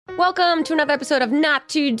Welcome to another episode of Not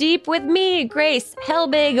Too Deep with me, Grace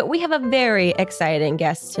Helbig. We have a very exciting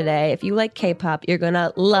guest today. If you like K-pop, you're going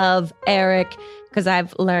to love Eric, because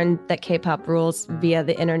I've learned that K-pop rules via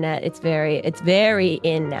the internet. It's very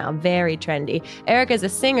in now, very trendy. Eric is a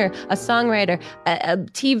singer, a songwriter, a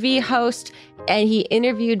TV host, and he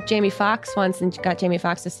interviewed Jamie Foxx once and got Jamie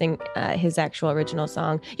Foxx to sing his actual original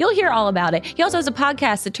song. You'll hear all about it. He also has a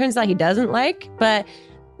podcast that turns out he doesn't like, but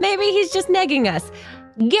maybe he's just negging us.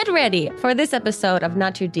 Get ready for this episode of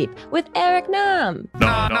Not Too Deep with Eric Nam.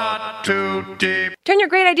 Not too deep. Turn your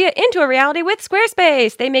great idea into a reality with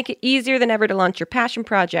Squarespace. They make it easier than ever to launch your passion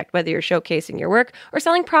project, whether you're showcasing your work or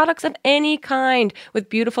selling products of any kind. With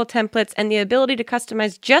beautiful templates and the ability to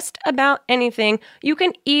customize just about anything, you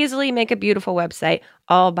can easily make a beautiful website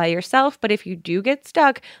all by yourself. But if you do get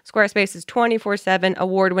stuck, Squarespace's 24/7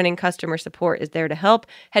 award-winning customer support is there to help.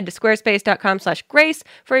 Head to squarespace.com/grace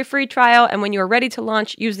for a free trial. And when you are ready to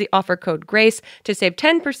launch, use the offer code GRACE to save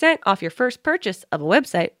 10% off your first purchase of a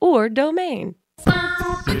website or domain.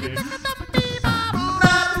 Not too deep.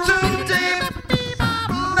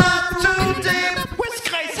 Not too deep. With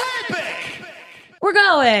Grace Helbig. We're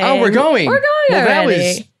going. Oh, we're going. We're going Well,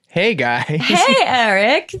 already. Hey, guys. Hey,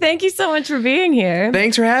 Eric. Thank you so much for being here.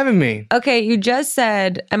 Thanks for having me. Okay, you just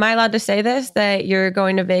said, am I allowed to say this, that you're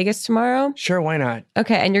going to Vegas tomorrow? Sure, why not?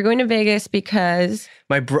 Okay, and you're going to Vegas because,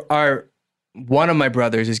 One of my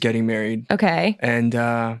brothers is getting married, okay. and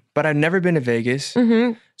but I've never been to Vegas.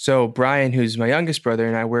 Mm-hmm. So Brian, who's my youngest brother,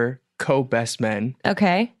 and I were co-best men,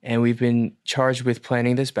 Okay. and we've been charged with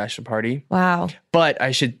planning this bachelor party. Wow. But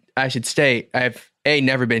I should state, I've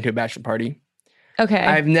never been to a bachelor party. Okay.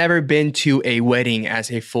 I've never been to a wedding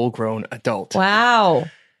as a full-grown adult. Wow.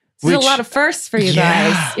 This is Which- a lot of firsts for you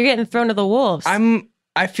Yeah. guys. You're getting thrown to the wolves.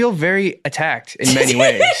 I feel very attacked in many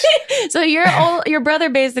ways. So your brother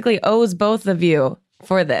basically owes both of you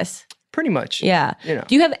for this. Pretty much. Yeah. You know.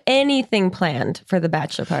 Do you have anything planned for the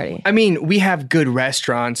bachelor party? I mean, we have good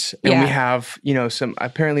restaurants and Yeah. we have, some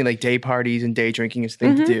apparently like day parties and day drinking is a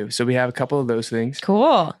thing to do. So we have a couple of those things.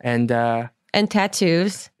 Cool. And And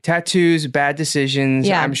tattoos. tattoos, bad decisions.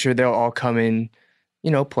 Yeah. I'm sure they'll all come in,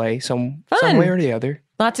 play some Fun. way or the other.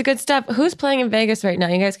 Lots of good stuff. Who's playing in Vegas right now?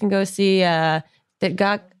 You guys can go see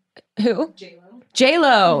who?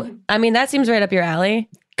 J-Lo. I mean, that seems right up your alley.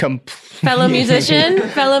 Fellow musician.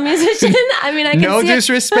 I mean, I can No see it.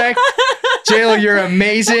 disrespect. JLo, you're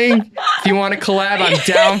amazing. If you want to collab, I'm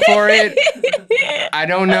down for it. I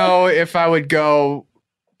don't know if I would go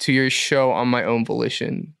to your show on my own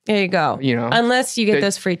volition. There you go. Unless you get The-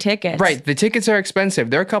 those free tickets. Right. The tickets are expensive.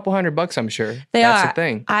 They're a couple $100, I'm sure. They That's are. the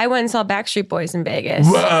thing. I went and saw Backstreet Boys in Vegas.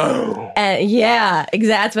 Whoa. And yeah, exactly.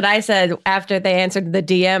 That's what I said after they answered the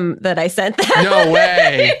DM that I sent them. No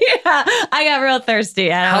way. Yeah, I got real thirsty.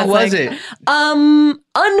 And I How was it?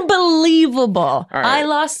 Unbelievable. All right. I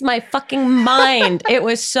lost my fucking mind. It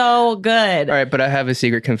was so good. All right, but I have a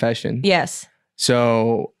secret confession. Yes.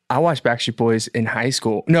 So I watched Backstreet Boys in high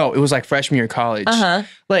school. No, it was like freshman year of college. Uh-huh.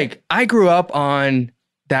 Like I grew up on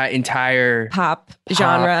that entire Pop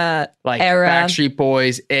genre like era. Backstreet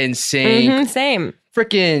Boys, NSYNC, Mhm, same.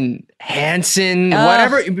 freaking Hanson, Ugh.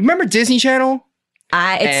 whatever. Remember Disney Channel?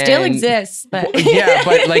 It still And- exists, but Yeah,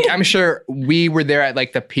 but like I'm sure we were there at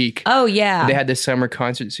like the peak. oh yeah. They had this summer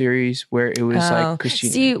concert series where it was like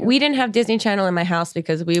Christina. See, we didn't have Disney Channel in my house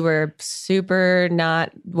because we were super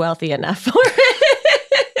not wealthy enough for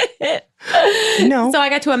it. No. So I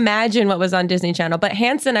got to imagine what was on Disney Channel. But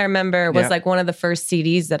Hanson, I remember, was Yeah. like one of the first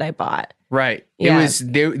CDs that I bought. Right. Yeah. It was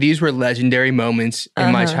these were legendary moments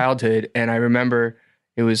in my Uh-huh. childhood, and I remember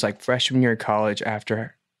it was like freshman year of college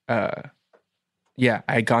after I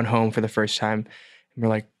had gone home for the first time, and we're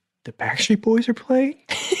like, the Backstreet Boys are playing.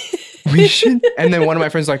 We should. And then one of my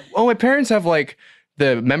friends was like, oh, my parents have like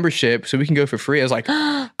the membership, so we can go for free. I was like,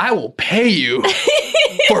 I will pay you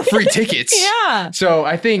for free tickets. Yeah. So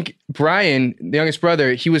I think Brian, the youngest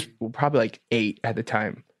brother, he was probably like 8 at the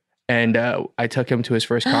time. And I took him to his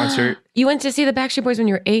first concert. You went to see the Backstreet Boys when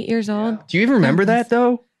you were 8 years old? Do you even remember that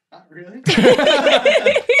though? Not really.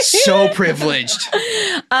 So privileged.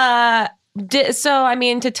 So, I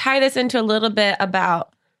mean, to tie this into a little bit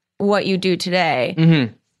about what you do today.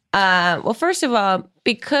 Mm-hmm. Well, first of all,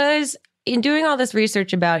 because in doing all this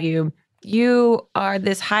research about you, you are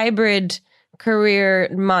this hybrid career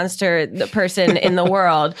monster, the person in the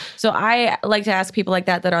world. So I like to ask people like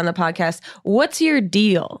that are on the podcast, what's your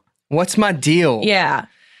deal? What's my deal? Yeah.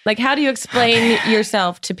 Like, how do you explain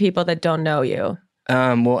yourself to people that don't know you?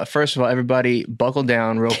 Well, first of all, everybody buckle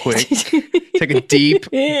down real quick. Take a deep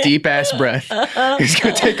ass breath. It's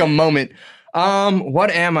going to take a moment.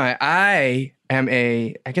 What am I? I am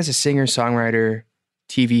a singer, songwriter,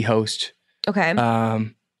 TV host, Okay.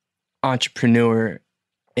 entrepreneur,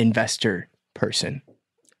 investor person.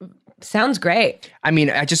 Sounds great. I mean,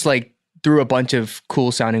 I just like threw a bunch of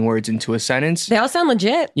cool sounding words into a sentence. They all sound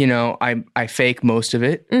legit. You know, I fake most of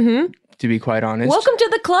it, Mm-hmm. to be quite honest. Welcome to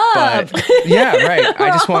the club. But, yeah, right. I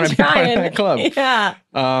just We're all want to be part of trying. that club. Yeah.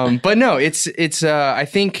 But no, it's I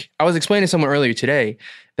think I was explaining to someone earlier today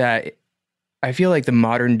that I feel like the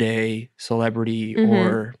modern day celebrity Mhm.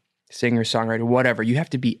 or singer, songwriter, whatever, you have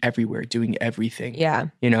to be everywhere doing everything. Yeah.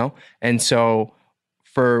 You know? And so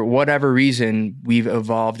for whatever reason, we've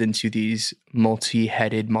evolved into these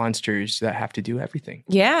multi-headed monsters that have to do everything.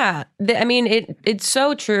 Yeah. I mean, it's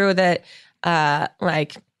so true that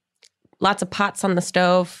like lots of pots on the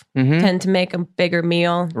stove Mhm. tend to make a bigger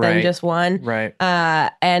meal than Right. just one. Right.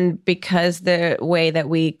 And because the way that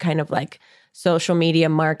we kind of like social media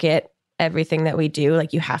market everything that we do,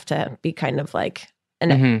 like you have to be kind of like an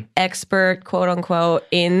Mhm. expert, quote unquote,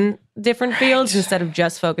 in different fields instead of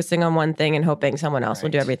just focusing on one thing and hoping someone else will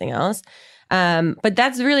do Right. everything else. But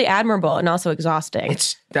that's really admirable and also exhausting.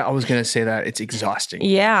 I was going to say that it's exhausting.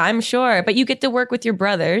 Yeah, I'm sure. But you get to work with your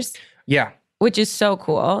brothers, Yeah, which is so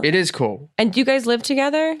cool. it is cool. And do you guys live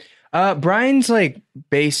together? Brian's like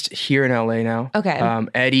based here in LA now. Okay.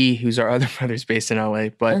 Eddie, who's our other brother, is based in LA,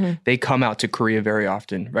 but Mhm. they come out to Korea very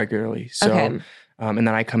often, regularly. So, Okay. And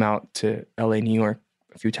then I come out to LA, New York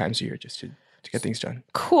a few times a year just to get things done.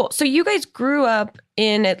 Cool. So you guys grew up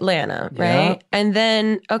in Atlanta, right? Yeah. And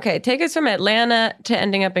then, okay, take us from Atlanta to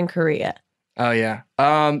ending up in Korea. Oh yeah.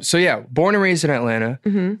 So yeah, born and raised in Atlanta.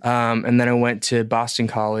 hmm And then I went to Boston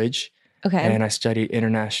College Okay. and I studied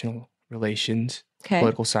international relations, Okay.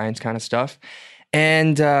 political science kind of stuff.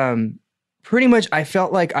 And pretty much I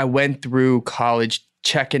felt like I went through college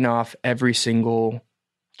checking off every single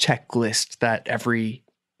checklist that every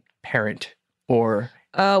parent or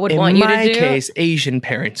Would in want you my to do. case, Asian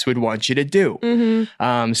parents would want you to do.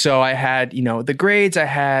 Mm-hmm. So I had, the grades, I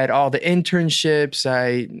had all the internships,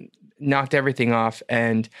 I knocked everything off.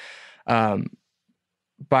 And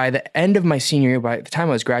by the end of my senior year, by the time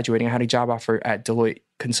I was graduating, I had a job offer at Deloitte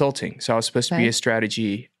Consulting. So I was supposed to be Okay. a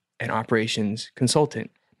strategy and operations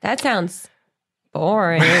consultant. That sounds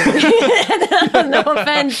boring. No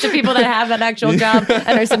offense to people that have that actual job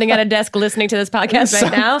and are sitting at a desk listening to this podcast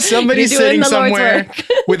right now. Somebody's You're doing sitting the Lord's somewhere work.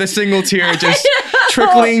 with a single tear just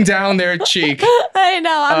trickling down their cheek. I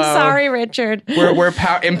know. I'm Uh, sorry, Richard. We're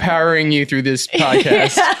empowering you through this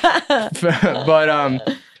podcast.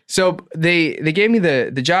 But so they gave me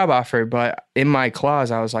the job offer, but in my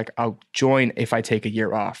clause I was like, I'll join if I take a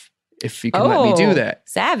year off, if you can let me do that.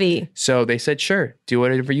 Savvy. So they said, sure, do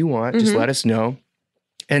whatever you want, just Mhm. let us know.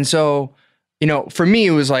 And so, for me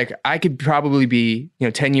it was like I could probably be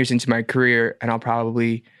 10 years into my career and I'll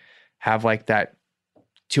probably have like that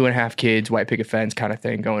 2.5 kids, white picket fence kind of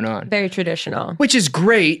thing going on. Very traditional. Which is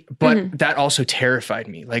great, but Mhm. that also terrified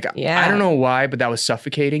me. Like, Yeah. I don't know why, but that was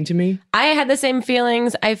suffocating to me. I had the same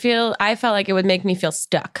feelings. I felt like it would make me feel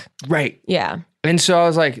stuck. Right. Yeah. And so I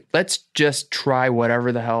was like, let's just try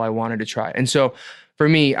whatever the hell I wanted to try. And so for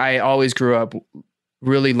me, I always grew up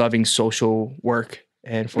really loving social work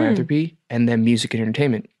and philanthropy and then music and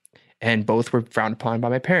entertainment. And both were frowned upon by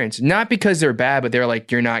my parents. Not because they're bad, but they're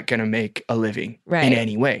like, you're not going to make a living Right. in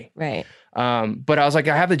any way. Right. But I was like,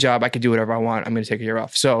 I have the job. I could do whatever I want. I'm going to take a year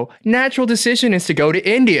off. So natural decision is to go to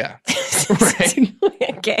India. Right.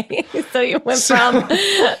 Okay. So you went So-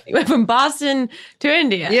 from Boston to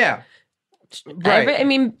India. Yeah. Right. I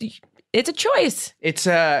mean, it's a choice. It's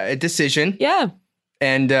a decision. Yeah.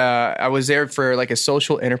 And I was there for like a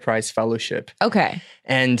social enterprise fellowship. Okay.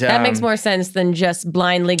 And That makes more sense than just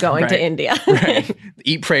blindly going to right. India. right.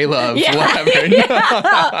 Eat, pray, love, Yeah. whatever.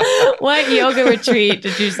 Yeah. What yoga retreat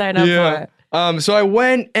did you sign up Yeah. for? So I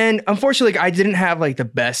went, and unfortunately, I didn't have like the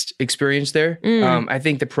best experience there. Mm. I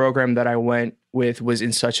think the program that I went with was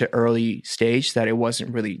in such an early stage that it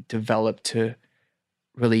wasn't really developed to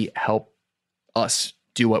really help us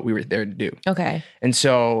do what we were there to do. Okay. And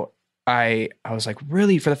so I was like,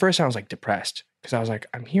 really, for the first time, I was like depressed because I was like,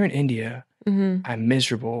 I'm here in India. Mm-hmm. I'm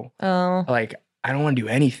miserable. Oh, Like, I don't want to do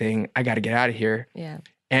anything. I got to get out of here. yeah.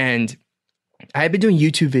 And I had been doing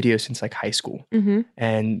YouTube videos since like high school. Mm-hmm.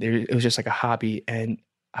 And it was just like a hobby. And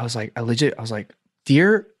I was like, I was like,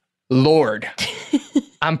 dear Lord,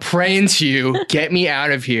 I'm praying to you, get me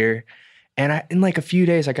out of here. And in like a few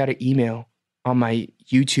days, I got an email on my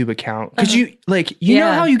YouTube account. Because you know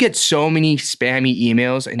Yeah. how you get so many spammy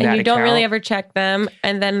emails in And that you don't really account? ever check them.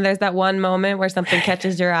 And then there's that one moment where something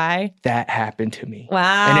catches your eye. That happened to me.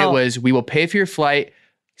 Wow. And it was, we will pay for your flight,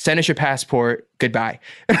 send us your passport, goodbye.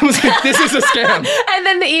 And I was like, this is a scam. And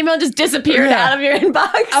then the email just disappeared Yeah. out of your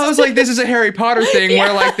inbox. I was like, this is a Harry Potter thing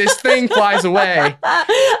where like this thing flies away.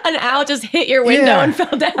 An owl just hit your window Yeah. and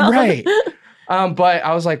fell down. Right. But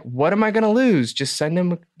I was like, what am I going to lose? Just send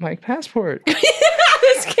him my passport.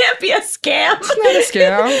 This can't be a scam. It's not a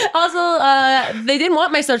scam. Also, they didn't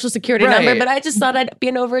want my social security Right. number, but I just thought I'd be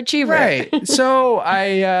an overachiever. Right. So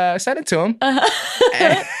I sent it to him.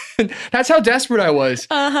 And that's how desperate I was.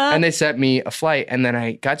 And they sent me a flight. And then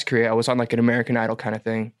I got to Korea. I was on like an American Idol kind of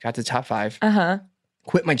thing. Got to top 5. Uh-huh.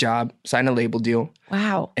 Quit my job. Signed a label deal.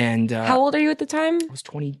 Wow. And How old are you at the time? I was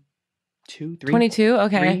 22, 3. 22?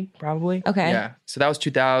 Okay. 3, probably. Okay. Yeah. So that was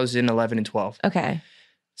 2011 and 12. Okay.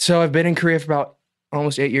 So I've been in Korea for about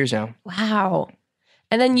almost 8 years now. Wow.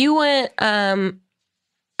 And then you went,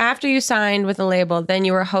 after you signed with the label, then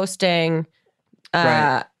you were hosting,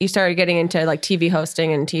 Right. you started getting into like TV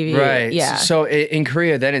hosting and TV. Right. Yeah. So in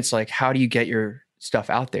Korea, then it's like, how do you get your stuff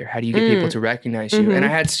out there? How do you get people to recognize you? And I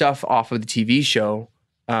had stuff off of the TV show,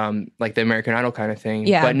 like the American Idol kind of thing,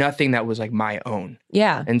 Yeah. but nothing that was like my own.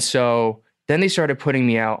 Yeah. And so then they started putting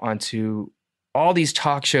me out onto all these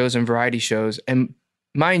talk shows and variety shows. And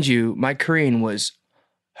mind you, my Korean was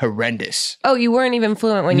horrendous. Oh, you weren't even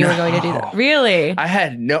fluent when you were going to do that. No. Really? I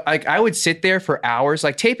had no, like, I would sit there for hours.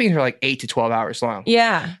 Like tapings are like 8 to 12 hours long.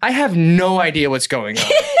 Yeah. I have no idea what's going on.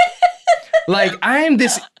 Like, I am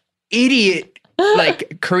this idiot,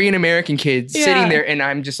 like Korean American kid Yeah. sitting there, and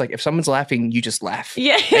I'm just like, if someone's laughing, you just laugh.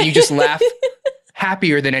 Yeah. And you just laugh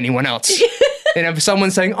happier than anyone else. And if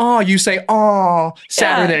someone's saying, oh, you say, oh,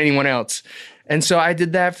 sadder Yeah. than anyone else. And so I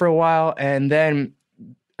did that for a while. And then,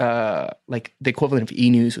 like, the equivalent of E!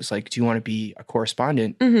 News was like, do you want to be a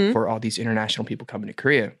correspondent for all these international people coming to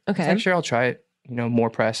Korea? I was Okay. like, sure, I'll try it. You know, more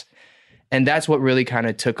press. And that's what really kind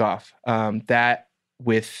of took off. That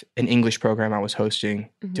with an English program I was hosting,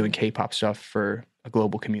 doing K-pop stuff for a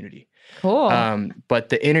global community. Cool. But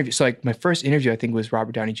the interview, so like my first interview, I think was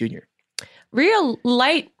Robert Downey Jr. Real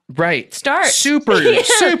light, Right. Start. Super, Yeah.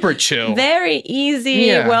 super chill. very easy,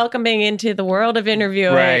 Yeah. welcoming into the world of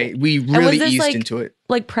interviewing. Right. We was really this, eased like- into it.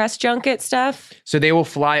 Like press junket stuff. So they will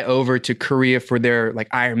fly over to Korea for their like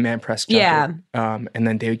Iron Man press junket. And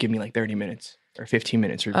then they would give me like 30 minutes or 15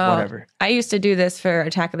 minutes or whatever. I used to do this for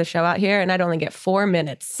Attack of the Show out here, and I'd only get 4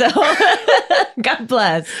 minutes. So God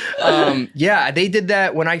bless. Yeah, they did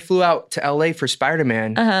that when I flew out to LA for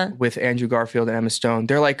Spider-Man Uh-huh. with Andrew Garfield and Emma Stone.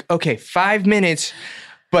 They're like, okay, 5 minutes,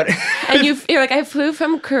 but And you're like, I flew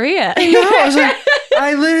from Korea. no, I was like,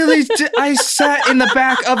 I literally, I sat in the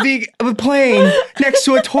back of the plane next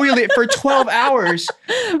to a toilet for 12 hours.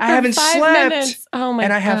 I haven't 5 slept, minutes. Oh my god.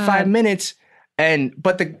 and I have 5 minutes.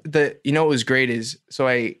 But the you know what was great is, so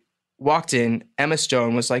I walked in, Emma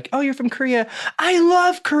Stone was like, oh, you're from Korea. I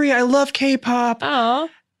love Korea. I love K-pop. Oh.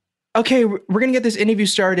 Okay, we're gonna get this interview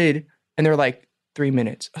started. And they're like, 3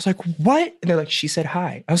 minutes. I was like, what? And they're like, she said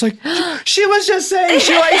hi. I was like, she was just saying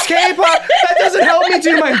she likes K-pop. That doesn't help me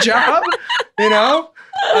do my job, you know?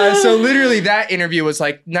 So literally that interview was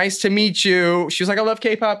like, nice to meet you. She was like, I love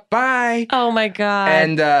K-pop. Bye. Oh my god.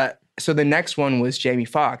 And so the next one was Jamie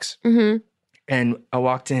Foxx. hmm And I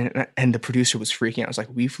walked in and the producer was freaking out. I was like,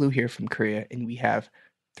 we flew here from Korea and we have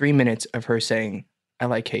 3 minutes of her saying, I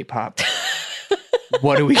like K-pop.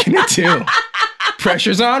 What are we gonna do?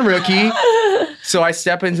 Pressure's on, rookie. So I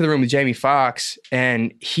step into the room with Jamie Foxx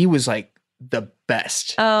and he was like the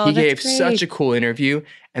best. Oh, he that's gave great. such a cool interview.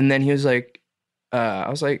 And then he was like, I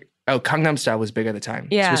was like, oh, Gangnam Style was big at the time.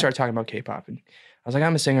 So Yeah. we started talking about K-pop. And I was like,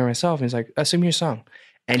 I'm a singer myself. And he's like, sing me your song.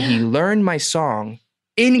 And he learned my song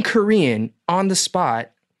in Korean on the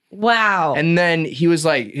spot. Wow. And then he was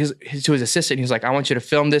like, to his assistant, he was like, I want you to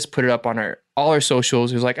film this, put it up on all our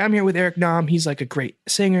socials. He was like, I'm here with Eric Nam. He's like a great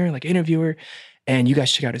singer, like interviewer. And you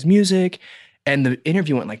guys check out his music. And the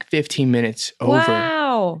interview went like 15 minutes over.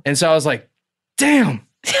 Wow. And so I was like, damn,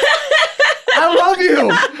 I love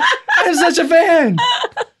you. I'm such a fan.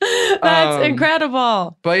 That's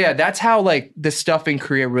incredible. But yeah, that's how like the stuff in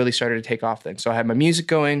Korea really started to take off then. So I had my music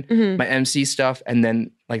going, my MC stuff, and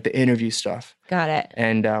then like the interview stuff. Got it.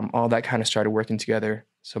 And all that kind of started working together.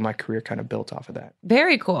 So my career kind of built off of that.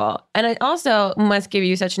 Very cool. And I also must give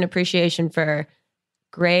you such an appreciation for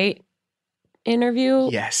great interview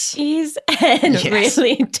Yes. and Yes.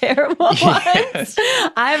 really terrible Yes.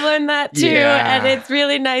 ones. I've learned that too. Yeah. And it's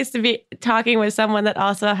really nice to be talking with someone that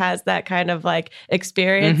also has that kind of like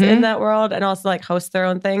experience in that world and also like host their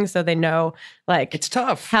own thing so they know like It's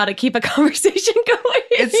tough. how to keep a conversation going.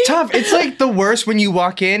 It's tough. It's like the worst when you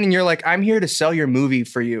walk in and you're like, I'm here to sell your movie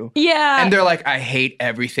for you. Yeah. And they're like, I hate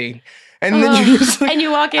everything. And then you're just like, and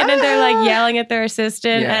you walk in and they're like yelling at their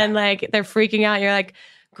assistant Yeah. and like they're freaking out. You're like,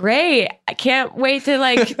 Great. I can't wait to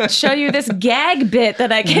like show you this gag bit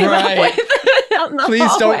that I came Right. up with. out in the Please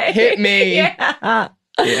don't hallway. hit me. Yeah.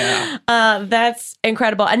 Yeah. That's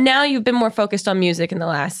incredible. And now you've been more focused on music in the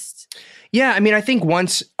last. Yeah, I mean, I think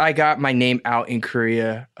once I got my name out in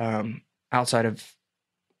Korea, outside of,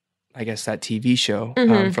 I guess, that TV show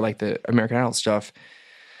Mhm. for like the American Idol stuff,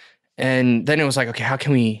 and then it was like, okay, how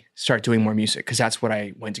can we start doing more music? Because that's what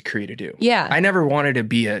I went to Korea to do. Yeah. I never wanted to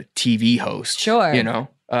be a TV host. Sure. You know?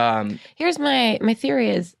 Here's my theory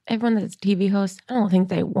is everyone that's a TV host, I don't think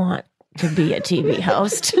they want to be a TV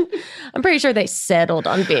host. I'm pretty sure they settled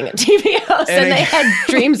on being a TV host and they had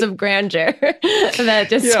dreams of grandeur that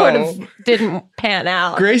just sort of didn't pan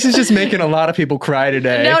out. Grace is just making a lot of people cry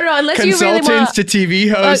today. No, unless you really Consultants want to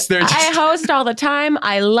TV hosts, Look, they're just... I host all the time.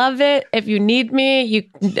 I love it. If you need me, you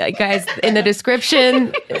guys in the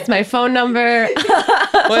description, it's my phone number.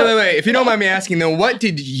 Wait. If you don't mind me asking, then what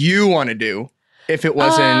did you want to do if it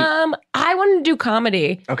wasn't... I wanted to do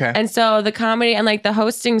comedy. Okay. And so the comedy and like the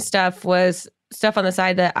hosting stuff was stuff on the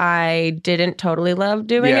side that I didn't totally love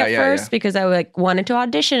doing at first because I like wanted to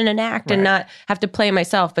audition and act and not have to play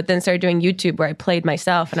myself, but then started doing YouTube where I played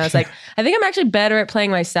myself and I was like, I think I'm actually better at playing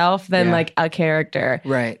myself than like a character.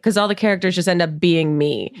 Right. Because all the characters just end up being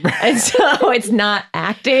me. And so it's not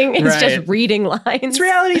acting, it's just reading lines. It's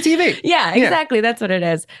reality TV. Yeah, exactly. That's what it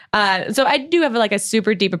is. So I do have like a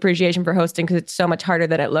super deep appreciation for hosting because it's so much harder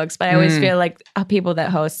than it looks. But I always feel like people that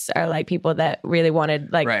hosts are like people that really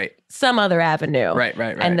wanted like some other avenue. Right.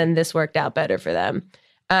 And then this worked out better for them.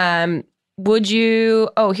 Would you,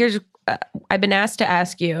 here's, I've been asked to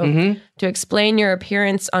ask you to explain your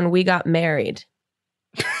appearance on We Got Married,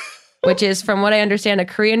 which is, from what I understand, a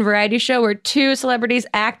Korean variety show where two celebrities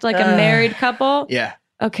act like a married couple. Yeah.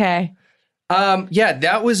 Okay. Yeah,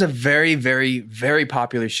 that was a very, very, very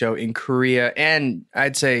popular show in Korea and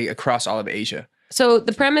I'd say across all of Asia. So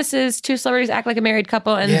the premise is two celebrities act like a married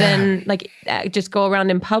couple and then like just go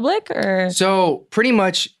around in public, or? So pretty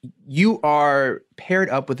much you are paired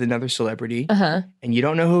up with another celebrity and you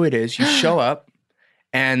don't know who it is. You show up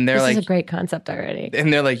and they're This is a great concept already.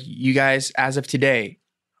 And they're like, you guys, as of today,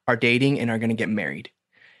 are dating and are going to get married.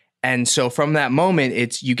 And so from that moment,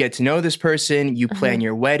 it's you get to know this person, you plan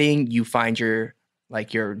your wedding, you find your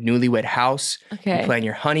newlywed house, you plan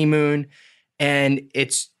your honeymoon, and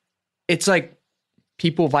it's like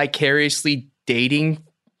people vicariously dating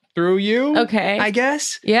through you. Okay. I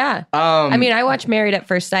guess. Yeah. I mean, I watch Married at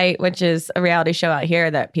First Sight, which is a reality show out here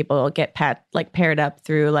that people get paired up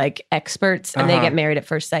through like experts and they get married at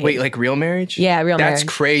first sight. Wait, like real marriage? Yeah, real marriage.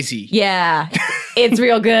 That's crazy. Yeah. It's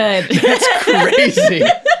real good. That's crazy.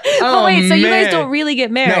 Oh, wait, so you guys don't really get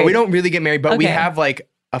married? No, we don't really get married, but we have like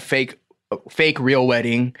a fake real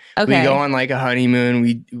wedding. Okay. We go on like a honeymoon.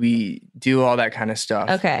 We do all that kind of stuff.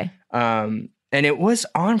 Okay. And it was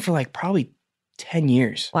on for like probably 10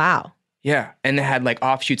 years. Wow. Yeah. And they had like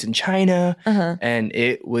offshoots in China. And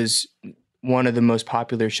it was one of the most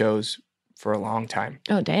popular shows for a long time.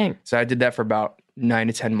 Oh, dang. So I did that for about 9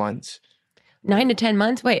 to 10 months. 9 to 10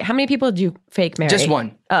 months? Wait, how many people did you fake marry? Just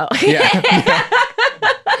one. Oh. Yeah.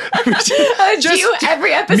 Do you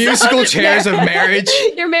every episode? Musical chairs of marriage.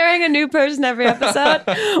 You're marrying a new person every episode?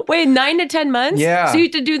 Wait, 9 to 10 months? Yeah. So you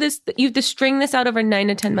have to do this, you have to string this out over 9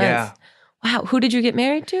 to 10 months? Yeah. Wow. Who did you get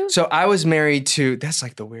married to? So I was married to, that's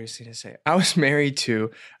like the weirdest thing to say. I was married to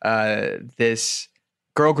this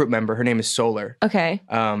girl group member. Her name is Solar. Okay.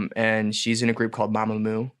 And she's in a group called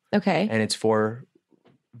Mamamoo. Okay. And it's for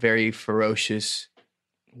very ferocious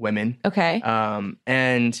women. Okay.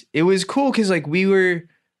 And it was cool because like we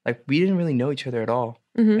didn't really know each other at all.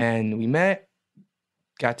 And we met,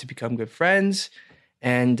 got to become good friends,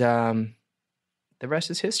 and the rest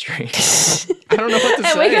is history. I don't know what to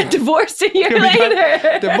say. And we got divorced a year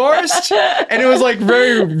later. Divorced, and it was like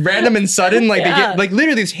very random and sudden. Like they get like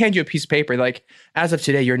literally just hand you a piece of paper. Like, as of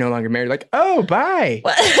today, you're no longer married. Like, oh, bye.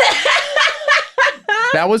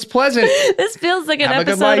 That was pleasant. This feels like an Have a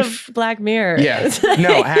good episode life. of Black Mirror. Yeah.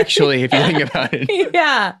 No, actually, if you think about it.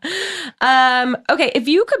 Yeah. Okay. If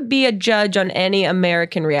you could be a judge on any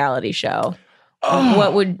American reality show,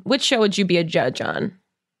 which show would you be a judge on?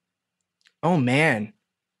 Oh man.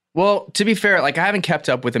 Well, to be fair, like I haven't kept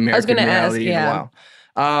up with American reality in a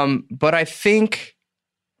while. But I think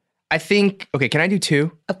okay, can I do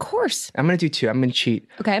two? Of course. I'm gonna do two. I'm gonna cheat.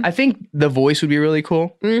 Okay. I think The Voice would be really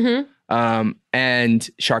cool. And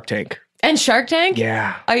Shark Tank. And Shark Tank?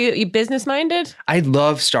 Yeah. Are you business minded? I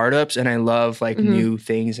love startups and I love like new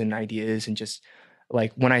things and ideas and just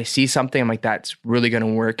like when I see something, I'm like, that's really going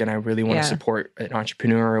to work. And I really want Yeah. to support an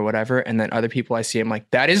entrepreneur or whatever. And then other people I see, I'm like,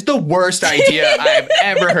 that is the worst idea I've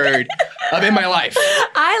ever heard of in my life.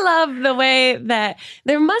 I love the way that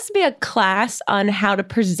there must be a class on how to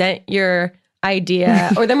present your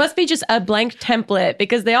idea, or there must be just a blank template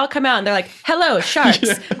because they all come out and they're like, hello, sharks.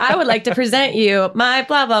 I would like to present you my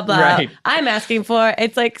blah, blah, blah. Right. I'm asking for.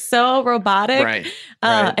 It's like so robotic. Right.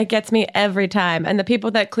 Right. It gets me every time. And the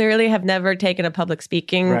people that clearly have never taken a public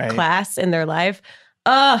speaking Right. class in their life,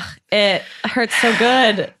 it hurts so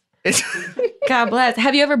good. It's God bless.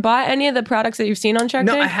 Have you ever bought any of the products that you've seen on Shark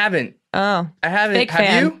no, Tank? I haven't. Oh, I haven't. Fake Have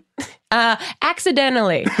fan. you?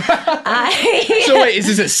 Accidentally. So wait, is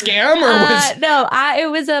this a scam or was? No,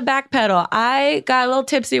 it was a back pedal. I got a little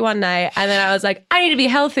tipsy one night and then I was like, I need to be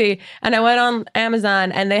healthy. And I went on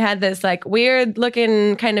Amazon and they had this like weird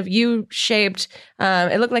looking kind of U-shaped,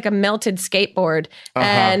 it looked like a melted skateboard.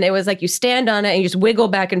 And it was like you stand on it and you just wiggle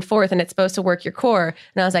back and forth and it's supposed to work your core.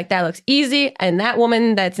 And I was like, that looks easy. And that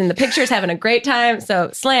woman that's in the picture is having a great time. So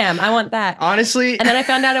slam, I want that. Honestly. And then I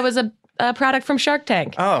found out it was a product from Shark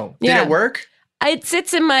Tank. Oh, did Yeah. it work? It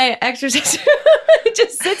sits in my exercise room. It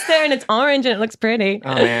just sits there and it's orange and it looks pretty.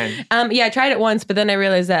 Oh man. Yeah, I tried it once, but then I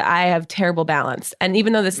realized that I have terrible balance. And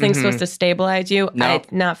even though this thing's supposed to stabilize you, No.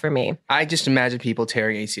 not for me. I just imagine people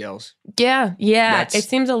tearing ACLs. Yeah. That's- It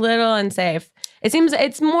seems a little unsafe. It seems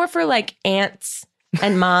it's more for like ants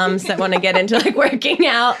and moms that want to get into like working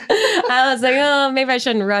out. I was like, oh, maybe I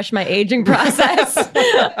shouldn't rush my aging process.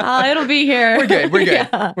 It'll be here. We're good. We're good.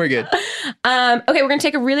 Yeah. We're good. Okay, we're going to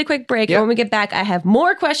take a really quick break. Yep. And when we get back, I have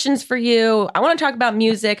more questions for you. I want to talk about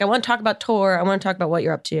music. I want to talk about tour. I want to talk about what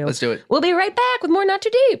you're up to. Let's do it. We'll be right back with more Not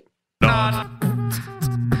Too Deep. Not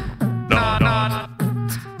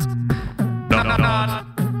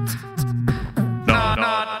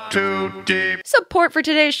too deep. Support for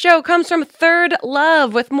today's show comes from Third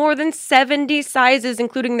Love. With more than 70 sizes,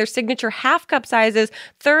 including their signature half cup sizes,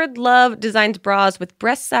 Third Love designs bras with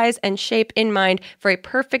breast size and shape in mind for a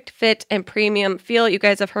perfect fit and premium feel. You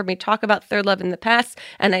guys have heard me talk about Third Love in the past,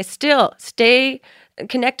 and I still stay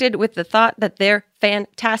connected with the thought that they're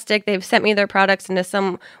fantastic. They've sent me their products into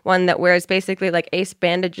someone that wears basically like ace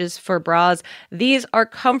bandages for bras. These are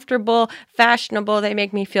comfortable, fashionable. They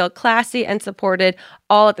make me feel classy and supported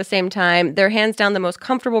all at the same time. They're hands down the most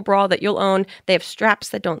comfortable bra that you'll own. They have straps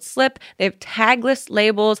that don't slip. They have tagless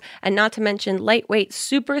labels, and not to mention lightweight,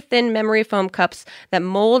 super thin memory foam cups that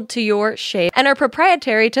mold to your shape and are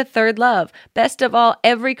proprietary to Third Love. Best of all,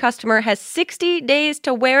 every customer has 60 days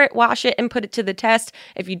to wear it, wash it, and put it to the test.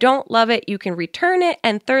 If you don't love it, you can return it,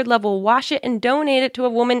 and Third Love will wash it and donate it to a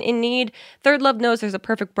woman in need. Third Love knows there's a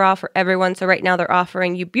perfect bra for everyone, so right now they're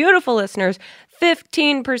offering you beautiful listeners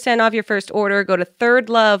 15% off your first order. Go to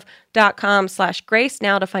thirdlove.com/grace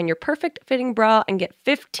now to find your perfect fitting bra and get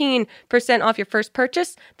 15% off your first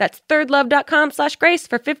purchase. That's thirdlove.com/grace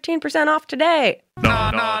for 15% off today.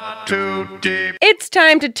 Not too deep. It's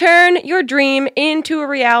time to turn your dream into a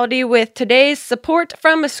reality with today's support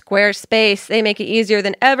from Squarespace. They make it easier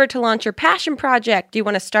than ever to launch your passion project. Do you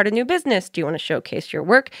want to start a new business? Do you want to showcase your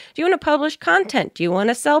work? Do you want to publish content? Do you want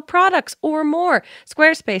to sell products or more?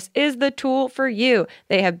 Squarespace is the tool for you.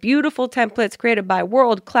 They have beautiful templates created by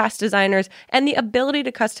world-class designers and the ability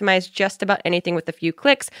to customize just about anything with a few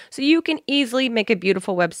clicks, so you can easily make a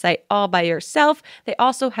beautiful website all by yourself. They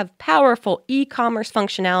also have powerful e-commerce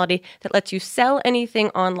functionality that lets you sell anything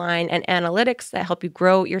online and analytics that help you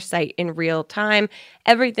grow your site in real time.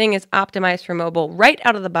 Everything is optimized for mobile right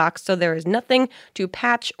out of the box, so there is nothing to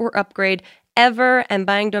patch or upgrade ever, and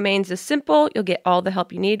buying domains is simple. You'll get all the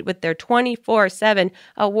help you need with their 24/7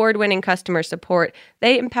 award-winning customer support.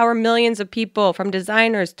 They empower millions of people, from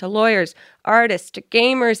designers to lawyers, artists to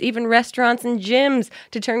gamers, even restaurants and gyms,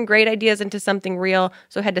 to turn great ideas into something real.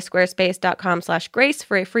 So head to squarespace.com/grace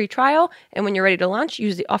for a free trial, and when you're ready to launch,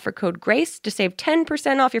 use the offer code GRACE to save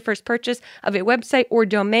 10% off your first purchase of a website or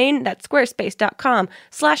domain. That's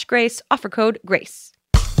squarespace.com/grace, offer code GRACE.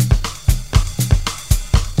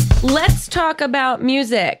 Let's talk about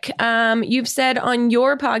music. You've said on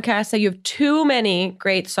your podcast that you have too many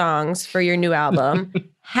great songs for your new album.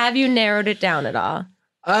 Have you narrowed it down at all?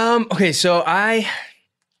 Okay, so I've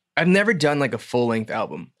never done like a full-length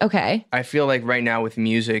album. Okay. I feel like right now with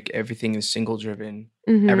music, everything is single-driven.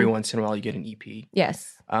 Mhm. Every once in a while, you get an EP.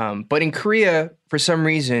 Yes. But in Korea, for some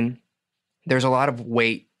reason, there's a lot of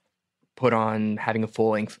weight put on having a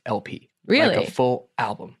full-length LP. Really? Like a full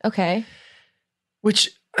album. Okay.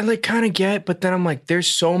 Which I like kind of get, but then I'm like, there's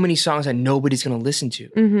so many songs that nobody's going to listen to.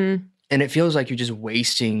 Mm-hmm. And it feels like you're just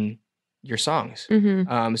wasting your songs.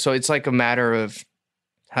 Mm-hmm. So it's like a matter of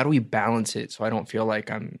how do we balance it so I don't feel like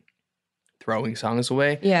I'm throwing songs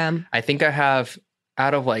away. Yeah. I think I have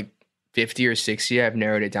out of like 50 or 60, I've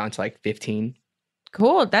narrowed it down to like 15.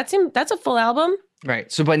 Cool. That's a full album.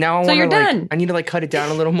 Right. So, but now I So want you're to like, done. I need to like cut it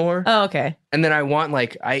down a little more. Oh, okay. And then I want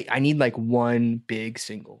like, I need like one big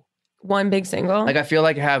single. One big single. Like I feel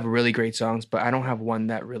like I have really great songs, but I don't have one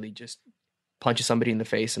that really just punches somebody in the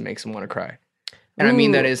face and makes them want to cry. And I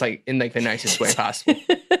mean that Ooh. is like in like the nicest way possible.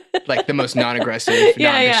 Like the most non-aggressive,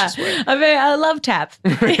 non-vicious way. I love tap.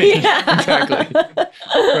 Right, Yeah. exactly.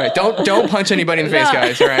 Right. Don't punch anybody in the face, No.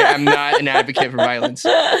 guys. All right. I'm not an advocate for violence.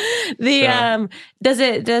 The does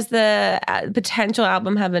the potential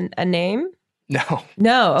album have a name? No.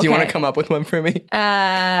 No. Okay. Do you want to come up with one for me?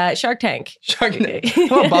 Shark Tank. Shark Tank.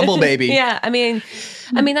 Oh, Bumble Baby. Yeah, I mean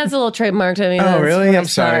that's a little trademarked. I mean, Oh, that's- really? I'm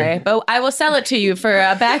sorry. but I will sell it to you for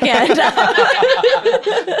a back end.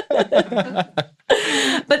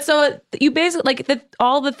 But so you basically like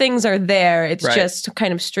all the things are there. It's Right. just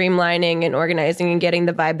kind of streamlining and organizing and getting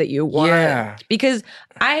the vibe that you want. Yeah. Because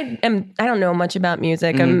I don't know much about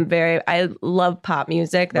music. I love pop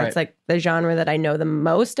music. That's Right. like the genre that I know the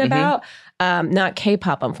most about. Not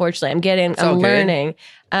K-pop, unfortunately. I'm all good. learning.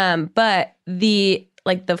 But the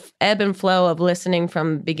ebb and flow of listening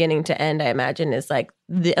from beginning to end, I imagine, is like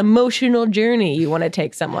the emotional journey you want to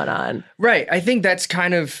take someone on. Right. I think that's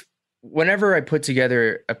kind of whenever I put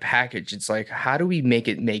together a package, it's like, how do we make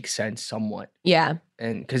it make sense somewhat? Yeah.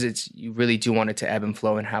 And because you really do want it to ebb and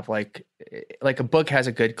flow and have like a book has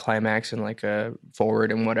a good climax and like a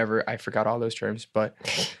forward and whatever. I forgot all those terms, but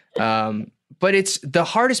it's the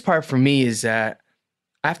hardest part for me is that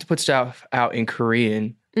I have to put stuff out in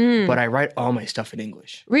Korean, but I write all my stuff in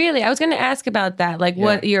English. Really? I was going to ask about that, like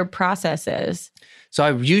what your process is. So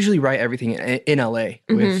I usually write everything in LA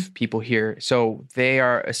with people here. So they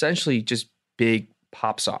are essentially just big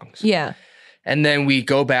pop songs. Yeah. And then we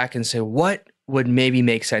go back and say, what would maybe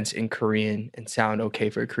make sense in Korean and sound okay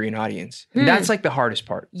for a Korean audience? And that's like the hardest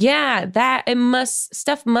part. Yeah,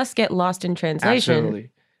 stuff must get lost in translation.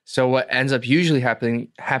 Absolutely. So what ends up usually happening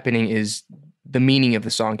is the meaning of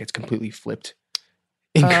the song gets completely flipped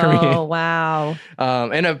in Korean. Oh, wow.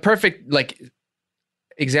 And a perfect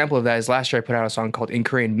example of that is last year I put out a song called In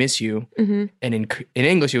Korean Miss You. And in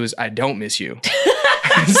English it was I Don't Miss You.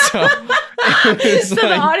 So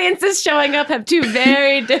The audiences showing up have two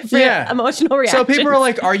very different emotional reactions. So people are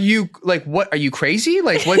like, are you crazy?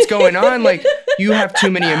 Like, what's going on? Like, you have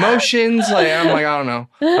too many emotions. Like, I'm like, I don't know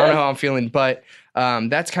how I'm feeling. But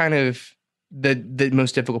that's kind of the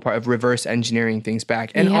most difficult part of reverse engineering things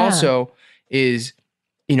back. And also is,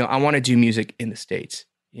 I want to do music in the States.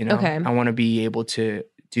 Okay. I want to be able to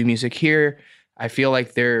do music here. I feel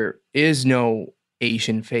like there is no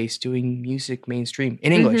Asian face doing music mainstream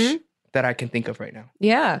in English that I can think of right now.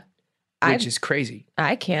 Yeah. Which is crazy.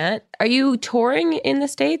 I can't. Are you touring in the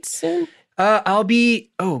States soon? I'll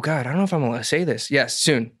be, oh God, I don't know if I'm allowed to say this. Yes,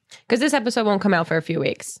 soon. Because this episode won't come out for a few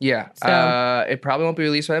weeks. Yeah. So. It probably won't be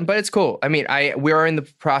released by then, but it's cool. I mean, we are in the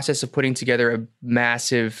process of putting together a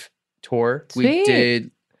massive tour. Sweet. We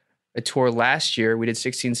did a tour last year. We did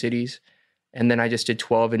 16 cities. And then I just did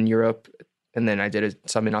 12 in Europe. And then I did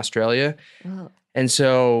some in Australia. Oh. And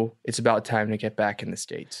so it's about time to get back in the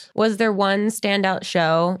States. Was there one standout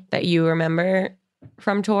show that you remember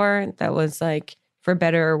from tour that was like for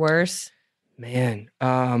better or worse? Man,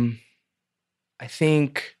 I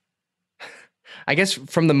guess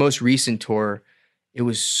from the most recent tour, it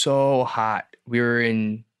was so hot.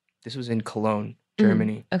 This was in Cologne,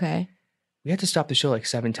 Germany. Okay. We had to stop the show like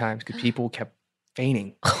 7 times because people kept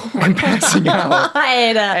fainting and passing out.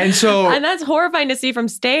 And that's horrifying to see from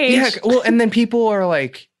stage. Yeah, well, and then people are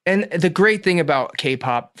like, and the great thing about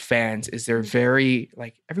K-pop fans is they're very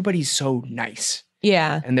like, everybody's so nice.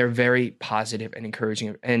 Yeah. And they're very positive and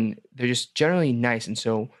encouraging, and they're just generally nice. And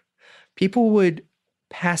so people would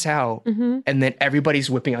pass out, and then everybody's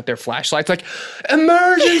whipping out their flashlights like,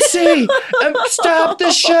 emergency, stop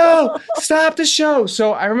the show.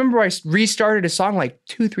 So I remember I restarted a song like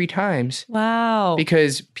 2-3 times. Wow.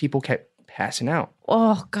 Because people kept passing out.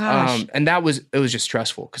 Oh gosh. And it was just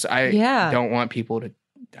stressful because I don't want people to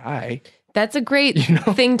die. That's a great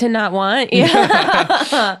thing to not want.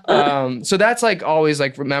 Yeah. So that's like always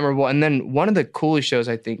like memorable. And then one of the coolest shows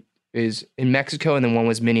I think is in Mexico, and then one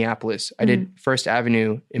was Minneapolis. I did First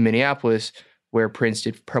Avenue in Minneapolis where Prince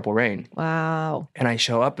did Purple Rain. Wow. And I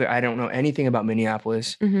show up there. I don't know anything about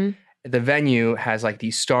Minneapolis. The venue has like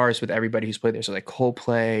these stars with everybody who's played there. So like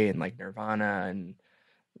Coldplay and like Nirvana and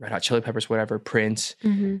Red Hot Chili Peppers, whatever, Prince.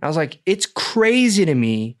 And I was like, it's crazy to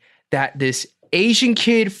me that this Asian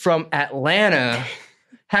kid from Atlanta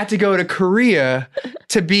had to go to Korea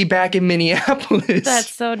to be back in Minneapolis. That's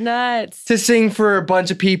so nuts. To sing for a bunch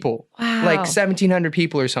of people. Wow. Like 1,700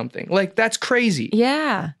 people or something. Like, that's crazy.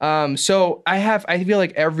 Yeah. So I feel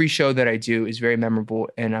like every show that I do is very memorable,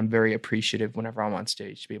 and I'm very appreciative whenever I'm on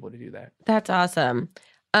stage to be able to do that. That's awesome.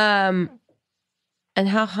 And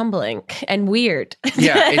how humbling and weird.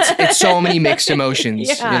 Yeah, it's so many mixed emotions,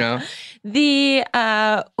 Yeah. you know? So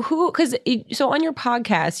on your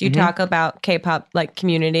podcast, you talk about K-pop like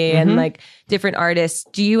community and like different artists.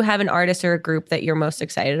 Do you have an artist or a group that you're most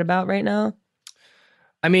excited about right now?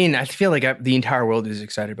 I mean, I feel like the entire world is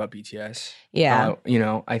excited about BTS. Yeah. You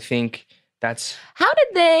know, I think that's... How?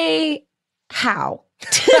 I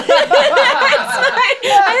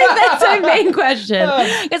think that's my main question.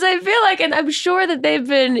 Because I feel like, and I'm sure that they've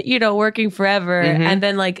been, working forever. And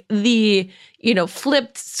then like the,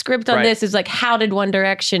 flipped script on this is like, how did One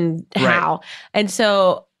Direction, how? Right. And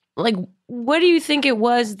so like, what do you think it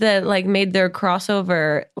was that like made their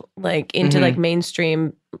crossover like into like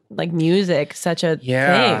mainstream like music such a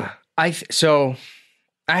thing? So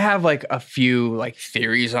I have like a few like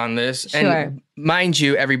theories on this. Sure. And mind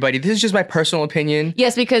you, everybody, this is just my personal opinion.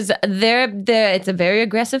 Yes, because it's a very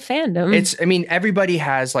aggressive fandom. Everybody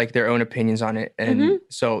has like their own opinions on it. And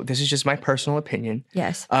so this is just my personal opinion.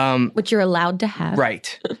 Yes. Which you're allowed to have.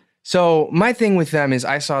 Right. So my thing with them is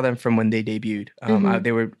I saw them from when they debuted.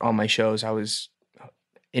 They were on my shows. I was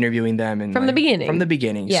interviewing them and from the beginning. From the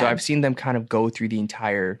beginning. Yeah. So I've seen them kind of go through the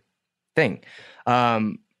entire thing.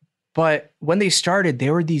 But when they started,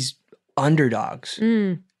 they were these underdogs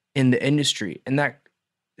in the industry, and I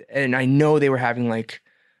know they were having like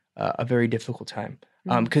a very difficult time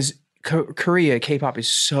because Korea K-pop is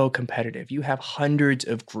so competitive. You have hundreds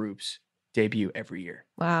of groups debut every year.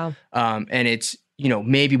 Wow. And it's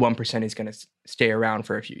maybe 1% is going to stay around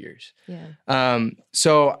for a few years. Yeah.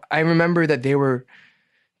 So I remember that they were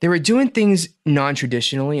doing things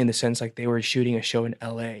non-traditionally in the sense like they were shooting a show in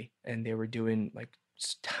LA and they were doing like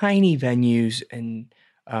tiny venues, and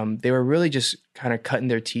they were really just kind of cutting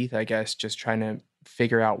their teeth, I guess, just trying to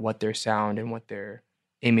figure out what their sound and what their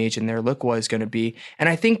image and their look was going to be. And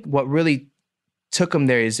I think what really took them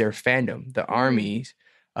there is their fandom, the armies.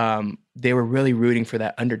 They were really rooting for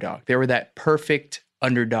that underdog. They were that perfect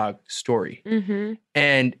underdog story.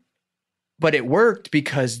 But it worked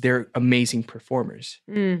because they're amazing performers.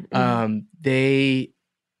 I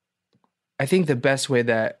think the best way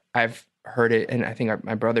that I've heard it, and I think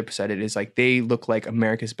my brother said it, is like they look like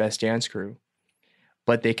America's Best Dance Crew,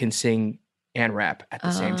 but they can sing and rap at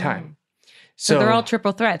the same time. So they're all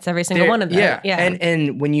triple threats, every single one of them. Yeah. And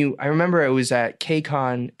I remember it was at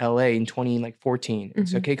KCON LA in 2014.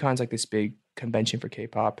 So KCON's like this big convention for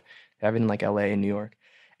K-pop, they have it in like LA and New York,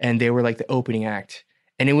 and they were like the opening act.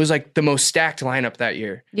 And it was like the most stacked lineup that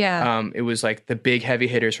year. Yeah. It was like the big heavy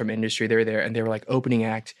hitters from industry. They were there, and they were like opening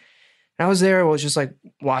act. And I was there. I was just like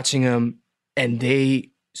watching them, and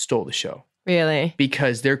they stole the show. Really?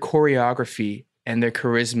 Because their choreography and their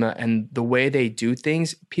charisma and the way they do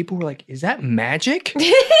things, people were like, "Is that magic?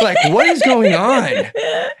 Like, what is going on?"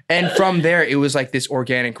 And from there, it was like this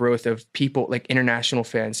organic growth of people, like international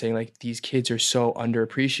fans, saying like, "These kids are so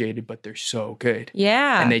underappreciated, but they're so good."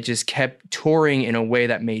 Yeah. And they just kept touring in a way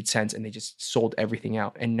that made sense, and they just sold everything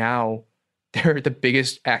out. And now they're the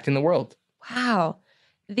biggest act in the world. Wow.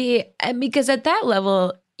 Because at that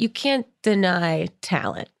level, you can't deny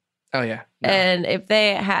talent. Oh yeah. No. And if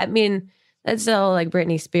they had, that's all like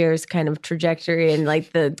Britney Spears kind of trajectory and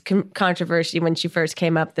like the controversy when she first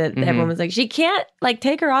came up that everyone was like, she can't like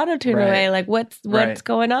take her auto-tune away. Like what's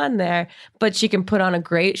going on there? But she can put on a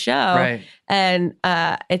great show. Right. And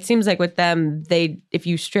it seems like with them, if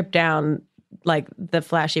you strip down like the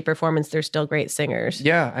flashy performance, they're still great singers.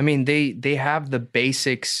 Yeah. They have the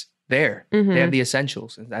basics there. They have the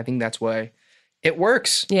essentials. And I think that's why it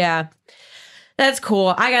works. Yeah. That's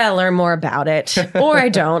cool. I got to learn more about it. Or I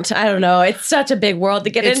don't. I don't know. It's such a big world to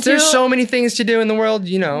get into. There's so many things to do in the world,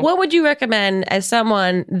 What would you recommend as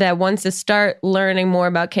someone that wants to start learning more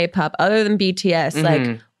about K-pop other than BTS?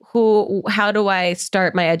 Like, how do I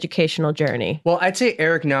start my educational journey? Well, I'd say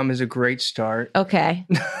Eric Nam is a great start. Okay.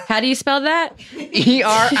 How do you spell that?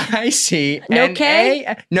 ERIC. No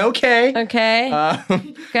K? No K. Okay.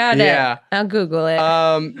 Got it. Yeah. I'll Google it.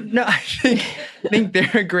 No, I think they're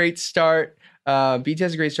a great start. BTS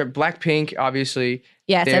is a great start. Blackpink, obviously.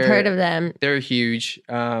 Yes, I've heard of them. They're huge.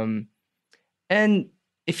 And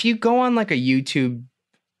if you go on like a YouTube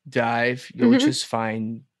dive, you'll just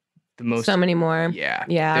find so many more. Yeah.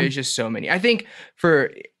 There's just so many. I think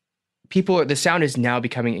for people, the sound is now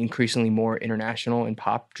becoming increasingly more international and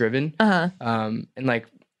pop driven. And like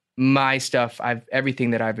my stuff,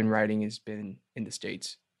 everything that I've been writing has been in the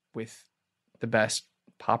States. with the best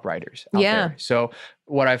pop writers out Yeah. there. So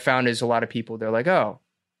what I found is a lot of people, they're like, oh,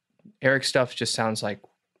 Eric's stuff just sounds like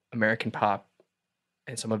American pop,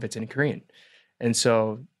 and some of it's in Korean. And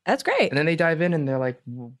so, That's great. and then they dive in and they're like,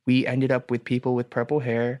 we ended up with people with purple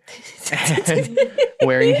hair and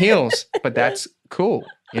wearing heels, but that's cool.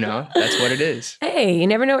 You know, that's what it is. Hey, you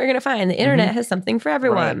never know what you're going to find. The internet has something for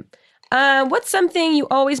everyone. What's something you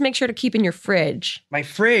always make sure to keep in your fridge? My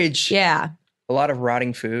fridge, Yeah. a lot of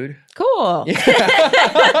rotting food. Cool.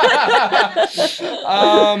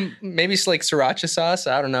 Maybe it's like sriracha sauce.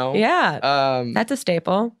 I don't know. Yeah. That's a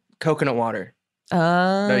staple. Coconut water.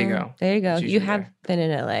 There you go. There you go. It's You usually have there. been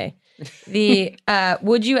in LA.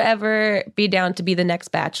 Would you ever be down to be the next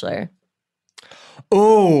Bachelor?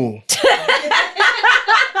 Oh.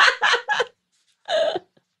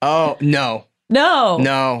 Oh, no. No.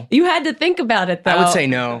 No. You had to think about it though. I would say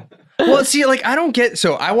no. Well, see, like, I don't get,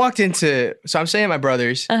 so I walked into, so I'm staying at my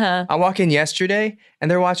brother's. Uh-huh. I walk in yesterday and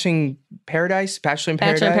they're watching Paradise, Bachelor in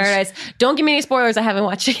Paradise. Bachelor in Paradise. Don't give me any spoilers. I haven't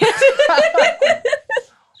watched it yet.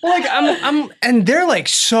 Well, like, and they're like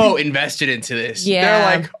so invested into this. Yeah.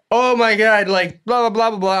 They're like, oh my God, like, blah, blah, blah,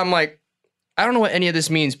 blah, blah. I'm like, I don't know what any of this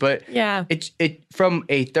means, but Yeah. it from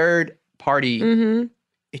a third party, Mm-hmm.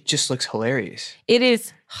 it just looks hilarious. It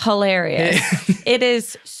is hilarious. It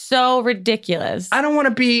is so ridiculous. I don't want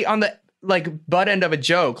to be on the like butt end of a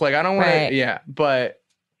joke. Like, I don't want Right. to, yeah, but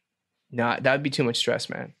no, that would be too much stress,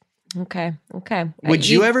 man. Okay. Would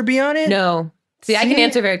you ever be on it? No. See, I can See?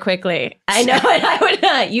 answer very quickly. I know, and I would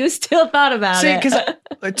not. You still thought about See, it.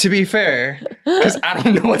 because to be fair, because I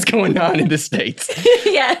don't know what's going on in the States.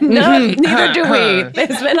 Yeah, no, neither do we.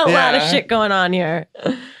 There's been a lot of Yeah. shit going on here.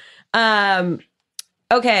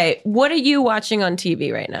 Okay, what are you watching on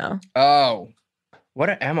TV right now? Oh,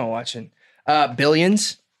 what am I watching?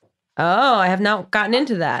 Billions. Oh, I have not gotten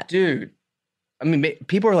into that. Dude, I mean,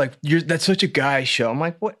 people are like, that's such a guy show. I'm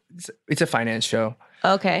like, what? It's a finance show,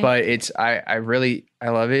 Okay. but I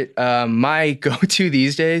love it. My go-to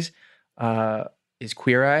these days is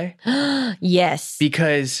Queer Eye Yes.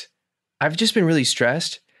 because I've just been really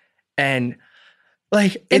stressed and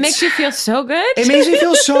like It makes you feel so good. It makes me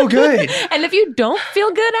feel so good. And if you don't feel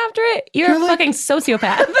good after it, you're a like- fucking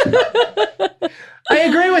sociopath. I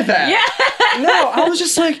agree with that. Yeah. No, I was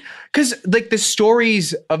just like, because like the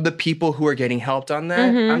stories of the people who are getting helped on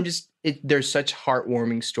that, Mhm. There's such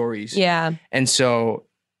heartwarming stories. Yeah. And so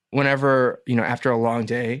whenever, after a long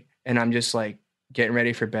day and I'm just like getting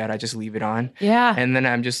ready for bed, I just leave it on. Yeah. And then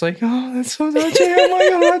I'm just like, oh, that's so touching. Oh my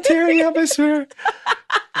God, I'm tearing up, I swear.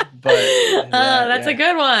 But That's a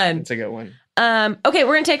good one. It's a good one. Okay,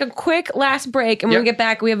 we're gonna take a quick last break, and when we get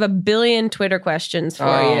back, we have a billion Twitter questions for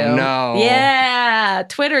Oh, you. no. Yeah,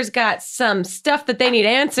 Twitter's got some stuff that they need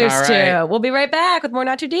answers All to. right. We'll be right back with more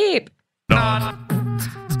Not Too Deep. Not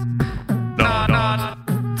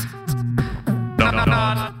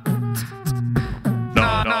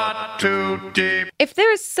too deep. If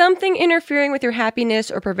there is something interfering with your happiness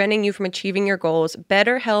or preventing you from achieving your goals,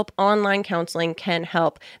 BetterHelp Online Counseling can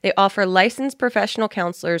help. They offer licensed professional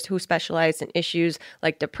counselors who specialize in issues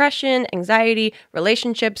like depression, anxiety,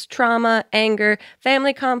 relationships, trauma, anger,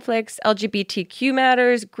 family conflicts, LGBTQ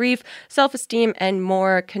matters, grief, self-esteem, and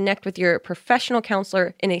more. Connect with your professional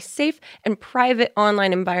counselor in a safe and private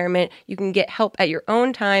online environment. You can get help at your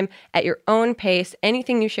own time, at your own pace.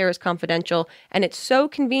 Anything you share is confidential, and it's so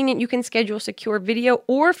convenient you can schedule secure video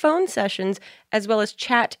or phone sessions, as well as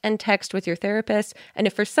chat and text with your therapist. And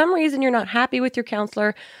if for some reason you're not happy with your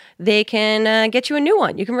counselor, they can get you a new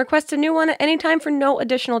one. You can request a new one at any time for no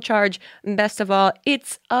additional charge. And best of all,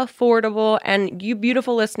 it's affordable, and you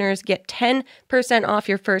beautiful listeners get 10% off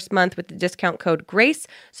your first month with the discount code GRACE.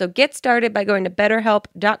 So get started by going to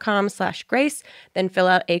betterhelp.com/grace, then fill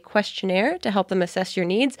out a questionnaire to help them assess your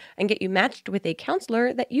needs and get you matched with a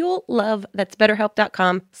counselor that you'll love. That's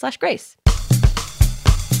betterhelp.com/grace.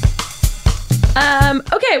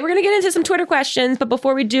 Okay, we're going to get into some Twitter questions, but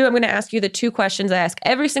before we do, I'm going to ask you the two questions I ask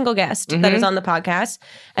every single guest that is on the podcast.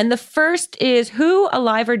 And the first is, who,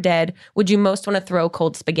 alive or dead, would you most want to throw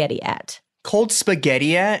cold spaghetti at? Cold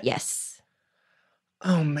spaghetti at? Yes.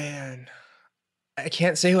 Oh, man. I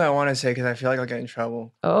can't say who I want to say because I feel like I'll get in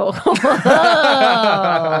trouble. Oh.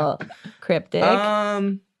 Cryptic.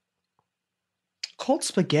 Cold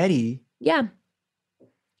spaghetti? Yeah.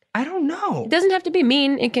 I don't know. It doesn't have to be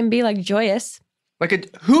mean. It can be like joyous.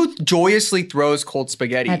 Like, who joyously throws cold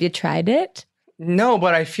spaghetti? Have you tried it? No,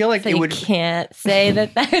 but I feel like So it you would. can't say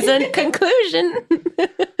that there's a conclusion.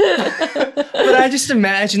 But I just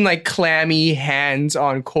imagine like clammy hands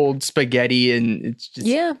on cold spaghetti, and it's just.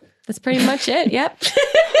 Yeah, that's pretty much it. Yep.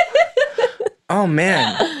 Oh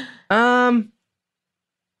man.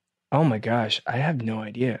 Oh my gosh, I have no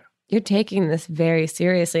idea. You're taking this very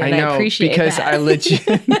seriously, I and know I appreciate because that. I legit.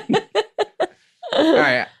 All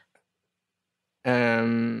right.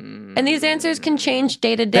 And these answers can change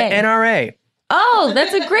day to the day. NRA. Oh,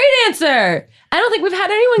 that's a great answer. I don't think we've had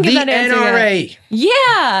anyone give The that answer yet. NRA.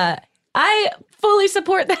 Yeah, I fully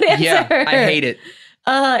support that answer. Yeah, I hate it.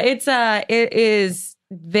 It is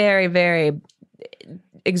very, very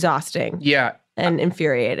exhausting Yeah, and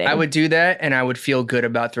infuriating. I would do that, and I would feel good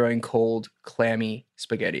about throwing cold, clammy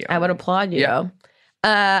spaghetti on I would it. applaud you. Yeah.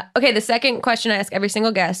 Okay, the second question I ask every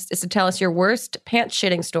single guest is to tell us your worst pants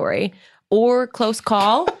shitting story or close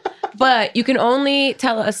call, but you can only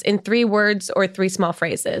tell us in 3 words or 3 small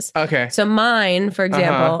phrases. Okay. So mine, for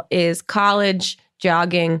example, is college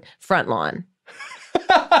jogging front lawn.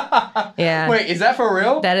 Yeah. Wait, is that for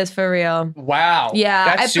real? That is for real. Wow. Yeah,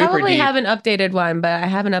 That's I super probably deep. haven't updated one, but I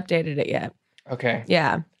haven't updated it yet. Okay.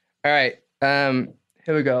 Yeah. All right.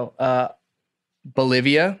 Here we go.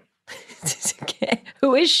 Bolivia. Okay.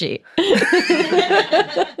 Who is she?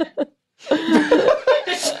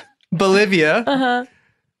 Bolivia. Uh-huh.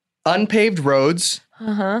 Unpaved roads.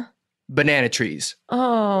 Uh-huh. Banana trees.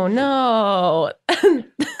 Oh, no.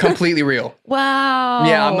 Completely real. Wow.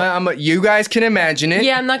 Yeah, you guys can imagine it.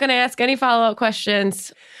 Yeah, I'm not going to ask any follow-up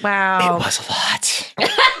questions. Wow. It was a lot.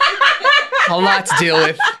 A lot to deal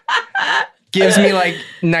with. Gives me like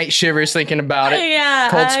night shivers thinking about it. Yeah.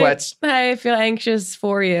 Cold sweats. I feel anxious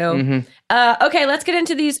for you. Mhm. Okay, let's get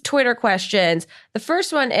into these Twitter questions. The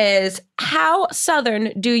first one is, how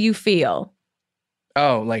Southern do you feel?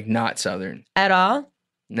 Oh, like not Southern. At all?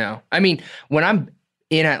 No. I mean, when I'm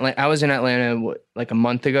in Atlanta, I was in Atlanta like a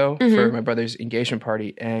month ago for Mhm. my brother's engagement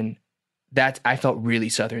party. And I felt really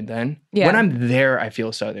Southern then. Yeah. When I'm there, I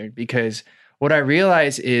feel Southern because what I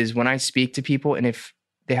realize is when I speak to people and if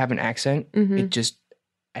they have an accent, Mhm.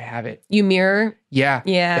 I have it. You mirror? Yeah.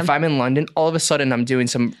 Yeah. If I'm in London, all of a sudden I'm doing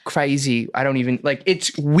some crazy, I don't even, like,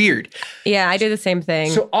 it's weird. Yeah, I do the same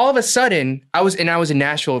thing. So all of a sudden, I was in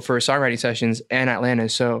Nashville for songwriting sessions and Atlanta.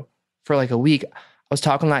 So for like a week, I was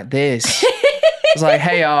talking like this. I was like,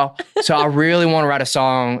 hey y'all, so I really want to write a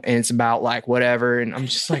song and it's about like whatever. And I'm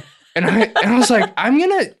just like, and I was like, I'm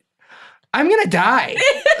gonna die.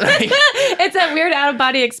 Like, It's that weird out of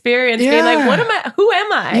body experience being Yeah. like, who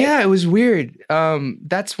am I? yeah, it was weird.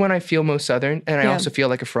 That's when I feel most Southern and I Yeah. also feel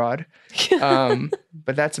like a fraud.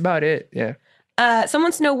 But that's about it. Yeah. Someone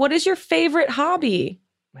wants to know, what is your favorite hobby?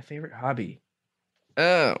 My favorite hobby.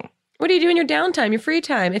 Oh, What do you do in your downtime, your free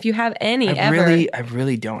time, if you have any I ever?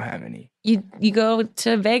 really don't have any. You go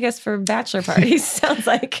to Vegas for bachelor parties, sounds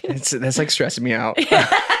like. That's like stressing me out.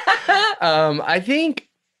 I think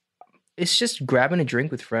it's just grabbing a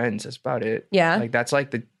drink with friends. That's about it. Yeah. Like that's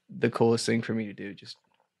like the coolest thing for me to do. Just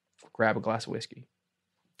grab a glass of whiskey.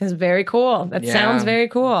 That's very cool. That Yeah. sounds very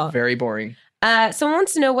cool. Very boring. Someone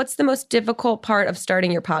wants to know, what's the most difficult part of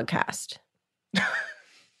starting your podcast?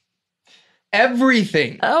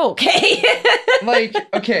 Everything. Oh, okay. Like,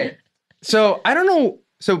 okay. So I don't know.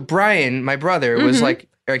 So Brian, my brother, was Mhm. like,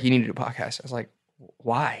 Eric, you need to do a podcast. I was like,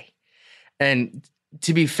 why? And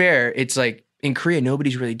to be fair, it's like in Korea,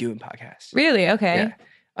 nobody's really doing podcasts. Really? Okay.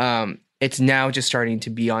 Yeah. It's now just starting to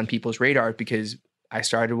be on people's radar because I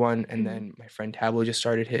started one and then my friend Tablo just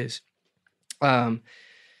started his.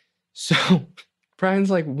 So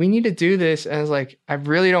Brian's like, we need to do this. And I was like, I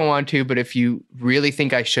really don't want to, but if you really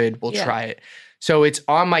think I should, we'll Yeah. try it. So it's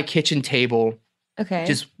on my kitchen table, Okay.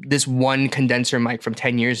 just this one condenser mic from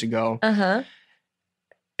 10 years ago. Uh-huh.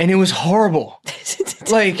 And it was horrible.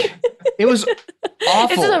 Like, it was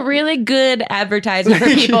awful. This is a really good advertisement for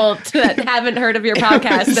people that haven't heard of your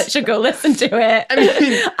podcast that should go listen to it. I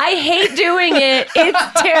mean- I hate doing it.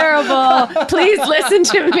 It's terrible. Please listen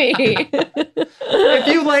to me. If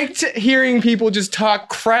you liked hearing people just talk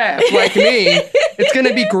crap like me, it's going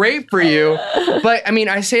to be great for you. But I mean,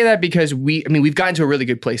 I say that because we've gotten to a really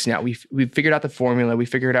good place now. We've figured out the formula. We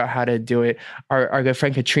figured out how to do it. Our good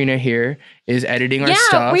friend Katrina here is editing our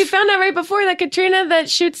stuff. We found out right before that Katrina that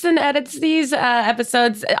shoots and edits these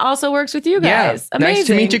episodes also works with you guys. Yeah. Amazing. Nice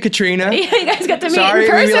to meet you, Katrina. Yeah, you guys got to meet Sorry,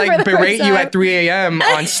 in person we for like the berate first you time. at 3 a.m.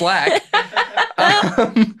 on Slack.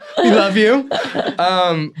 We love you.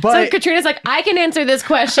 So But Katrina's like, I can answer this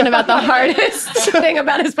question about the hardest thing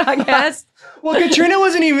about his podcast. well, Katrina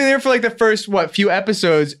wasn't even there for like the first few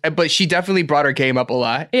episodes, but she definitely brought her game up a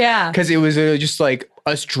lot. Yeah. Because it was just like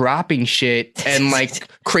us dropping shit and like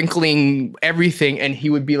crinkling everything, and he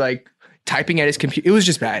would be like typing at his computer. It was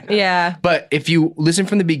just bad. Yeah. But if you listen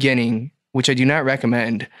from the beginning, which I do not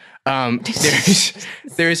recommend,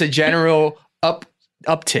 there's a general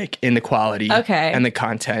uptick in the quality Okay. and the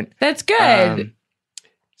content. That's good.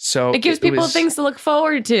 So It gives people was- things to look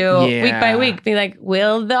forward to week by Yeah. week. Be like,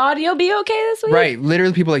 will the audio be okay this week? Right.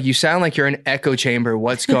 Literally, people are like, you sound like you're in an echo chamber.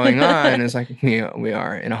 What's going on? And it's like, we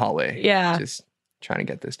are in a hallway. Yeah. Just trying to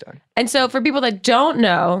get this done. And so for people that don't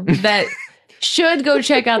know, that should go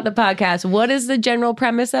check out the podcast, what is the general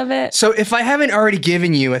premise of it? So if I haven't already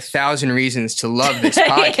given you 1,000 reasons to love this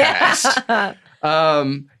podcast,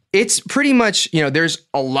 Yeah. it's pretty much, there's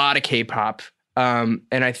a lot of K-pop. And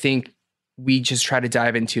I think we just try to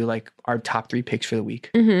dive into like our top 3 picks for the week.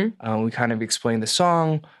 Mm-hmm. We kind of explain the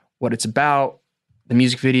song, what it's about, the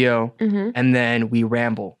music video, Mm-hmm. and then we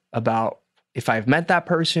ramble about if I've met that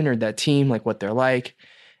person or that team, like what they're like.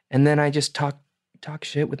 And then I just talk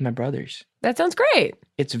shit with my brothers. That sounds great.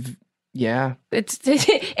 Yeah. It's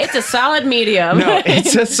it's a solid medium. No,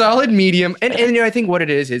 it's a solid medium. And I think what it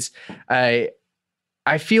is I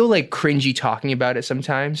feel like cringy talking about it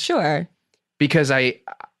sometimes Sure. because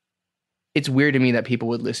it's weird to me that people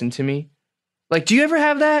would listen to me. Like, do you ever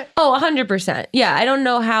have that? Oh, 100%. Yeah, I don't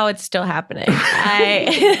know how it's still happening.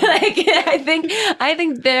 I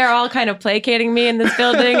think they're all kind of placating me in this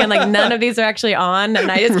building, and like none of these are actually on, and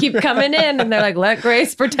I just keep coming in, and they're like, "Let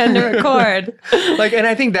Grace pretend to record." And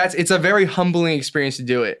I think it's a very humbling experience to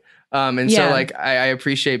do it. And so Yeah. like I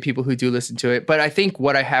appreciate people who do listen to it, but I think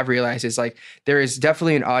what I have realized is like there is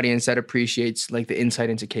definitely an audience that appreciates like the insight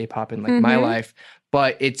into K-pop and like my Mhm. life,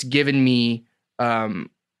 but it's given me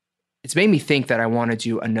it's made me think that I want to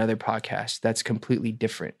do another podcast that's completely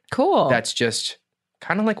different. Cool. That's just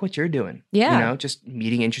kind of like what you're doing. Yeah. Just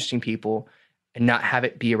meeting interesting people and not have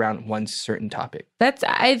it be around one certain topic.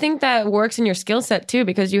 I think that works in your skill set too,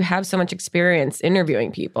 because you have so much experience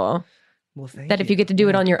interviewing people. Well, thank That if you get to do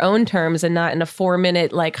it on your own terms and not in a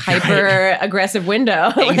 4-minute like hyper aggressive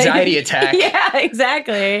window, Anxiety attack. Yeah,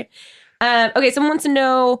 exactly. Okay, someone wants to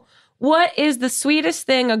know, what is the sweetest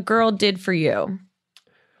thing a girl did for you?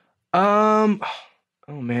 Oh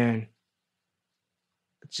man.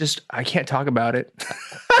 It's just I can't talk about it.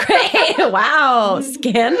 Great. Wow.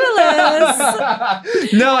 Scandalous.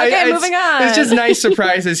 No, Okay, moving on. It's just nice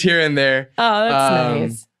surprises here and there. Oh, that's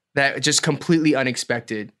nice. That just completely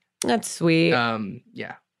unexpected. That's sweet.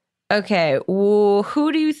 Yeah. Okay. Well,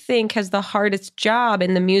 who do you think has the hardest job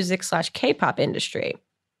in the music / K-pop industry?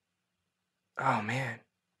 Oh man.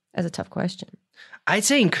 That's a tough question. I'd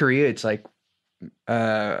say in Korea it's like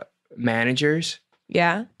managers.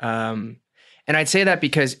 Yeah. And I'd say that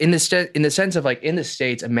because in the sense of like in the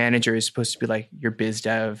States, a manager is supposed to be like your biz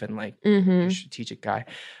dev and like your strategic guy.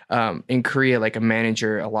 In Korea, like a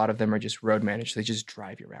manager, a lot of them are just road managers. They just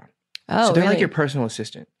drive you around. Oh, So they're really? like your personal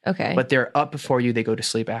assistant. Okay. But they're up before you. They go to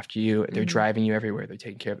sleep after you. They're driving you everywhere. They're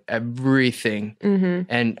taking care of everything. Mm-hmm.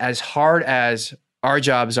 And as hard as our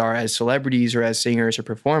jobs are as celebrities or as singers or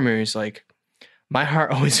performers, like my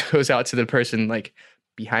heart always goes out to the person like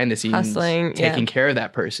behind the scenes, Hustling, yeah. taking care of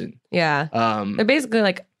that person. Yeah. They're basically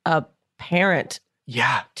like a parent.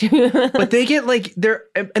 Yeah. But they get like they're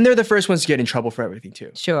the first ones to get in trouble for everything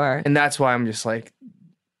too. Sure. And that's why I'm just like,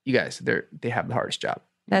 you guys, they have the hardest job.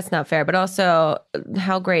 That's not fair, but also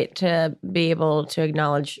how great to be able to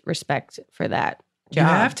acknowledge respect for that job.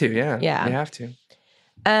 You have to, yeah. Yeah. You have to.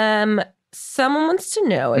 Someone wants to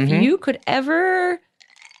know if Mhm. you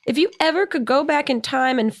ever could go back in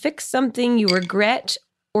time and fix something you regret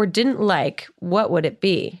or didn't like, what would it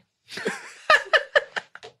be?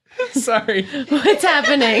 Sorry. What's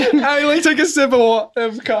happening? I like took a sip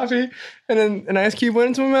of coffee and then an ice cube went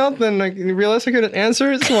into my mouth and I realized I couldn't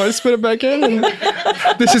answer it, so I spit it back in and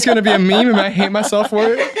this is gonna be a meme and I hate myself for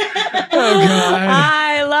it. Oh God.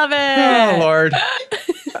 I love Oh it. Lord.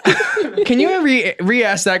 Can you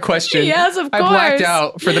re-ask that question? Yes, of I blacked course.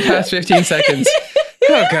 out for the past 15 seconds.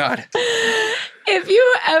 Oh God. If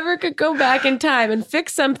you ever could go back in time and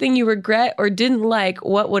fix something you regret or didn't like,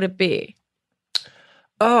 what would it be?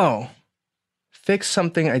 Oh. Fix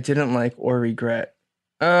something I didn't like or regret.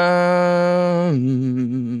 I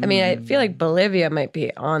mean, I feel like Bolivia might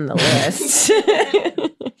be on the list.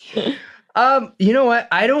 You know what?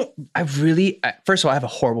 First of all, I have a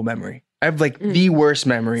horrible memory. I have like the worst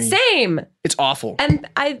memory. Same. It's awful. And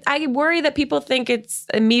I worry that people think it's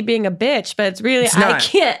me being a bitch, but it's really, It's I not.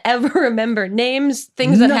 can't ever remember names,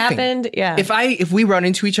 things that Nothing. happened. Yeah. If we run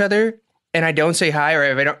into each other and I don't say hi or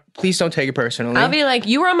if I don't, please don't take it personally. I'll be like,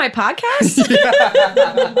 you were on my podcast?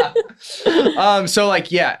 So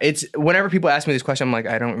like, yeah, it's whenever people ask me this question, I'm like,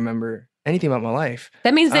 I don't remember anything about my life.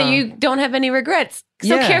 That means that you don't have any regrets. So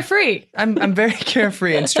yeah. carefree. I'm very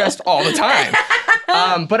carefree and stressed all the time.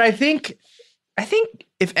 But I think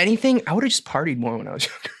if anything, I would have just partied more when I was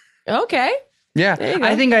younger. Okay. Yeah. There you go.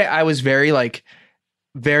 I think I was very like,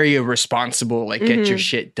 very irresponsible, like get your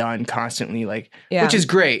shit done constantly, like, Yeah. which is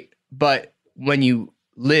great. But when you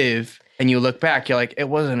live and you look back, you're like, it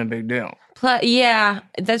wasn't a big deal. Yeah,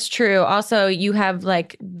 that's true. Also, you have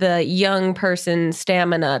like the young person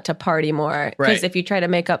stamina to party more. Because Right. if you try to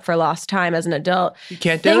make up for lost time as an adult, You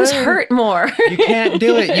can't do things it. hurt more. You can't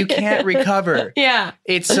do it. You can't recover. Yeah.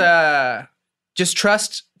 It's just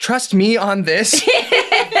trust me on this,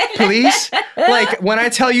 please. Like when I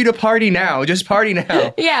tell you to party now, just party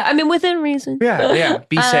now. Yeah, I mean, within reason. Yeah.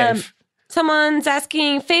 Be safe. Someone's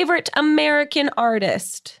asking favorite American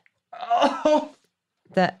artist. Oh,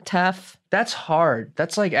 That tough. that's hard.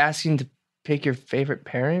 That's like asking to pick your favorite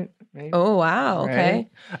parent. Maybe. Oh, wow. Okay.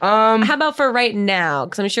 Right? How about for right now?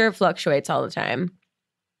 Because I'm sure it fluctuates all the time.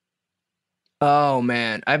 Oh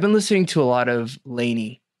man, I've been listening to a lot of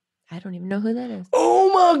Lainey. I don't even know who that is.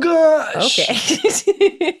 Oh my gosh.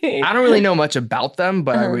 Okay. I don't really know much about them,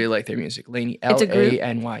 but I Uh-huh. really like their music. Lainey, It's a group?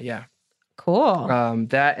 Lany. Yeah. Cool.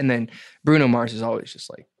 That and then Bruno Mars is always just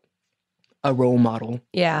like a role model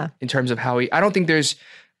Yeah. in terms of how I don't think there's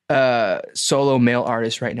a solo male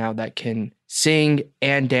artist right now that can sing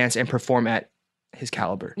and dance and perform at his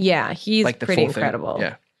caliber. Yeah. He's Like the pretty full thing. incredible.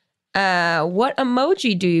 Yeah. What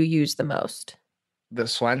emoji do you use the most?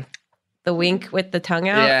 This one. The wink with the tongue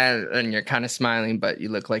out? Yeah, and you're kind of smiling, but you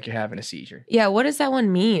look like you're having a seizure. Yeah, what does that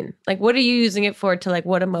one mean? Like, what are you using it for? To like,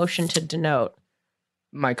 what emotion to denote?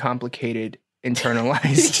 My complicated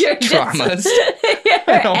internalized You're just- traumas.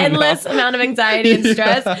 Your don't endless know. amount of anxiety and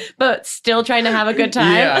stress, Yeah. but still trying to have a good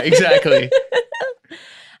time. Yeah, exactly.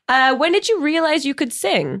 When did you realize you could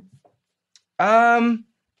sing?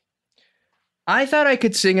 I thought I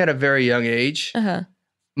could sing at a very young age. Uh-huh.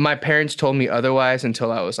 My parents told me otherwise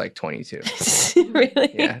until I was like 22.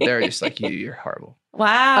 Really? Yeah, they're just like, you're horrible.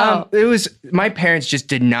 Wow. It was my parents just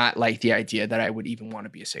did not like the idea that I would even want to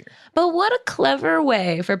be a singer. But what a clever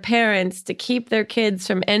way for parents to keep their kids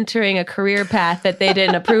from entering a career path that they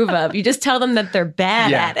didn't approve of. You just tell them that they're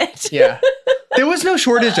bad Yeah. at it. Yeah, there was no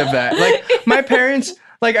shortage of that. Like my parents,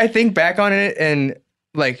 like I think back on it, and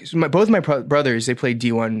like both my brothers, they played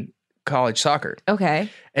D1 college soccer, Okay.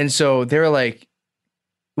 and so they were like,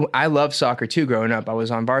 I love soccer too. Growing up, I was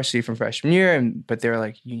on varsity from freshman year, but they were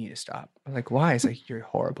like, "You need to stop." I'm like, "Why?" It's like, "You're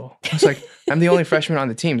horrible." I was like, "I'm the only freshman on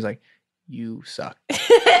the team." It's like, "You suck."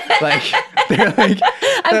 Like they're like,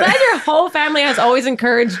 I'm glad your whole family has always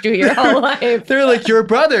encouraged you your whole life. they're like, "Your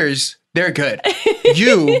brothers, they're good.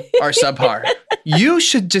 You are subpar. You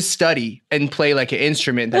should just study and play like an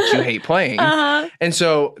instrument that you hate playing." Uh-huh. And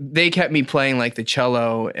so they kept me playing like the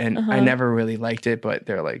cello, and I Uh-huh. never really liked it, but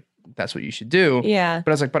they're like, "That's what you should do." Yeah.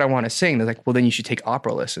 But I was like, "But I want to sing." They're like, "Well, then you should take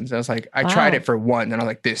opera lessons." And I was like, I tried Wow. it for one, and I was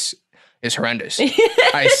like, "This is horrendous.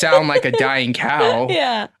 I sound like a dying cow."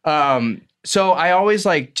 Yeah. So I always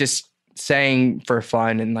like just sang for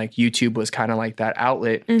fun, and like YouTube was kind of like that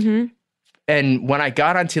outlet. Mm-hmm. And when I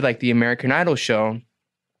got onto like the American Idol show,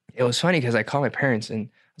 it was funny because I called my parents and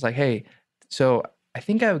I was like, "Hey, so I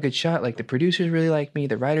think I have a good shot. Like the producers really like me,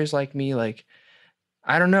 the writers like me. Like,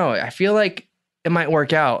 I don't know. I feel like it might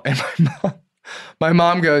work out." And my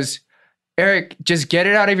mom goes, "Eric, just get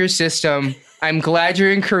it out of your system. I'm glad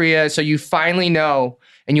you're in Korea, so you finally know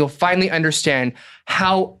and you'll finally understand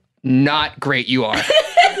how not great you are."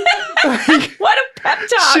 Like, What a pep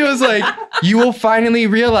talk. she was like, "You will finally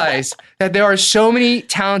realize that there are so many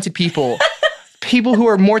talented people who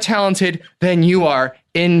are more talented than you are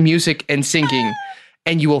in music and singing,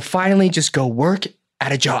 and you will finally just go work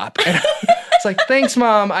at a job." And it's like, "Thanks,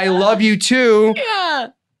 Mom. I love you too. Yeah.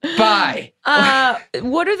 Bye."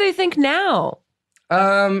 What do they think now?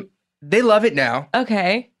 They love it now.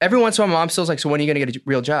 Okay. Every once in a while, Mom still's like, "So when are you gonna get a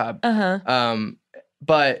real job?" Uh-huh.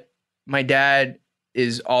 But my dad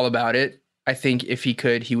is all about it. I think if he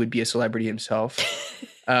could, he would be a celebrity himself.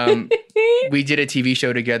 We did a TV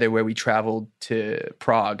show together where we traveled to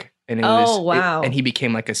Prague, and it was wow. and he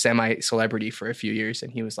became like a semi-celebrity for a few years,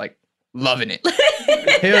 and he was like loving it.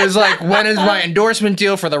 He was like, "When is my endorsement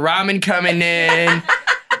deal for the ramen coming in?"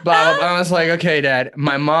 Blah, blah, blah. I was like, "Okay, Dad."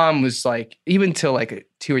 My mom was like, even till like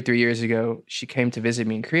 2 or 3 years ago, she came to visit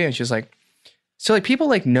me in Korea, and she was like, "So like people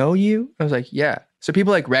like know you?" I was like, "Yeah." "So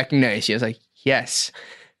people like recognize you?" I was like, "Yes."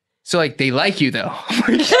 "So like they like you though?"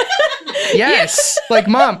 I'm like, "Yes." Like,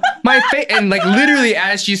 "Mom, my face," and like literally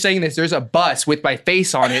as she's saying this, there's a bus with my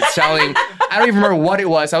face on it selling. I don't even remember what it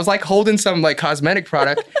was. I was like holding some like cosmetic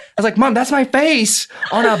product. I was like, "Mom, that's my face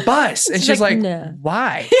on a bus," and she's like, "No."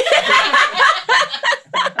 "Why?"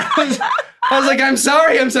 I was like, "I'm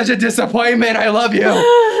sorry, I'm such a disappointment. I love you."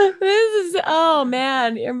 This is, oh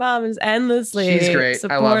man, your mom is endlessly She's great.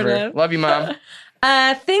 I love her. supportive. Love you, Mom.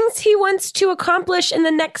 Things he wants to accomplish in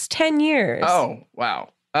the next 10 years. Oh, wow.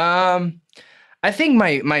 I think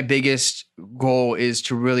my biggest goal is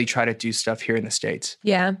to really try to do stuff here in the States.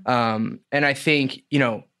 Yeah. And I think,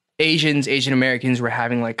 Asian Americans were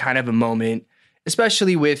having like kind of a moment,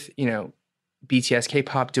 especially with, BTS,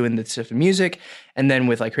 K-pop doing this stuff in music, and then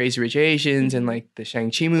with like Crazy Rich Asians and like the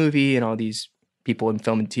Shang-Chi movie and all these people in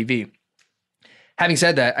film and TV. Having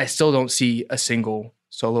said that, I still don't see a single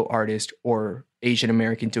solo artist or Asian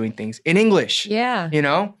American doing things in English. Yeah.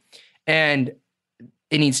 And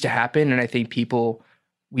it needs to happen. And I think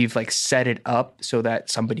we've like set it up so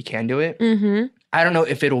that somebody can do it. Mm-hmm. I don't know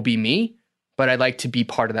if it'll be me, but I'd like to be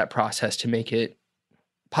part of that process to make it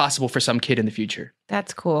possible for some kid in the future.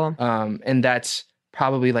 That's cool. And that's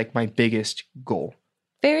probably like my biggest goal.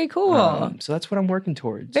 Very cool. So that's what I'm working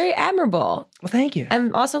towards. Very admirable. Well, thank you.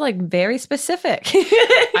 And also like very specific.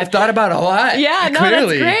 I've thought about it a lot. Yeah, no,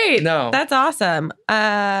 Clearly. that's great. No. That's awesome.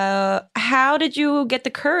 How did you get the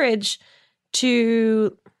courage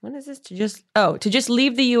to just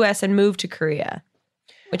leave the US and move to Korea?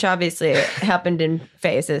 Which obviously happened in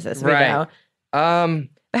phases as we Right. know.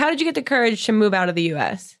 But how did you get the courage to move out of the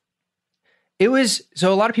US? It was,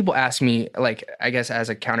 so a lot of people ask me, like, I guess as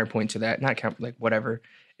a counterpoint to that, whatever,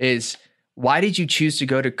 is why did you choose to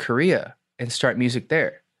go to Korea and start music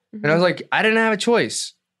there? And I was like, I didn't have a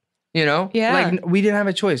choice, Yeah. Like, we didn't have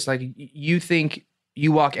a choice. Like, you think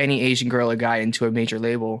you walk any Asian girl or guy into a major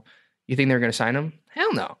label, you think they're going to sign them?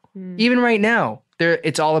 Hell no. Even right now,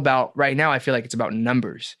 it's all about, right now, I feel like it's about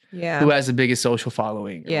numbers. Yeah. Who has the biggest social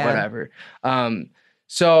following or Yeah. whatever.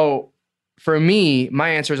 So for me, my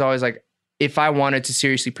answer is always like, if I wanted to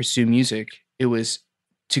seriously pursue music, it was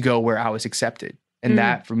to go where I was accepted. And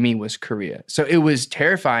that for me was Korea. So it was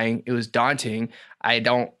terrifying. It was daunting. I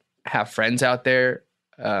don't have friends out there.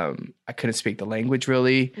 I couldn't speak the language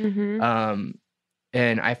really. Mm-hmm.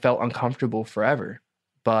 And I felt uncomfortable forever,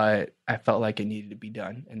 but I felt like it needed to be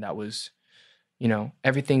done. And that was,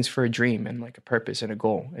 everything's for a dream and like a purpose and a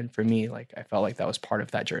goal. And for me, like, I felt like that was part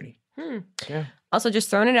of that journey. Yeah. Also, just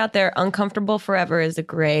throwing it out there, Uncomfortable Forever is a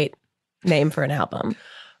great name for an album.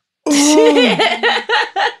 We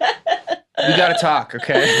got to talk,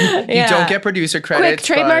 okay? Yeah. You don't get producer credits.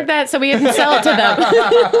 Quick, trademark that so we can sell it to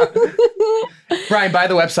them. Brian, buy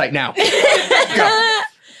the website now.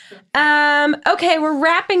 Go. Okay, we're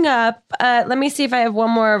wrapping up. Let me see if I have one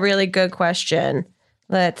more really good question.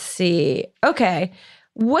 Let's see. Okay.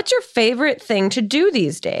 What's your favorite thing to do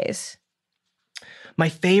these days? My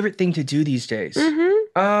favorite thing to do these days?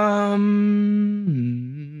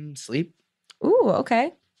 Sleep. Ooh,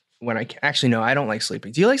 okay. When I actually, no, I don't like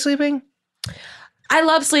sleeping. Do you like sleeping? I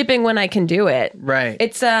love sleeping when I can do it. Right.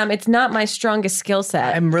 It's not my strongest skill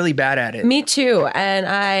set. I'm really bad at it. Me too, and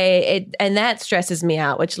and that stresses me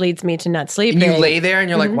out, which leads me to not sleeping. And you lay there and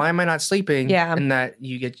you're like, why am I not sleeping? Yeah. And that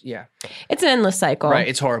you get, It's an endless cycle. Right.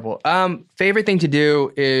 It's horrible. Favorite thing to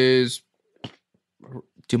do is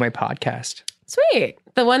do my podcast. Sweet,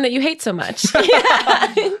 the one that you hate so much.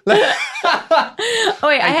 Yeah. Oh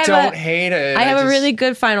wait, I don't hate it. I have a really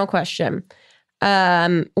good final question.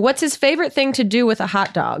 What's his favorite thing to do with a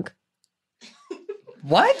hot dog?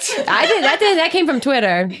 What? That came from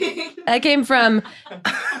Twitter. That came from.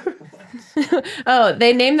 Oh,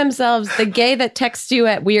 they named themselves the gay that texts you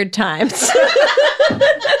at weird times.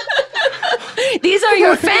 These are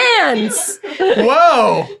your fans.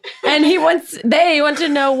 Whoa. And they want to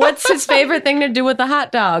know what's his favorite thing to do with a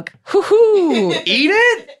hot dog. Hoo-hoo. Eat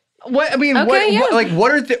it? What I mean, Okay, yeah.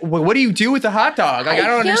 what do you do with a hot dog? Like, I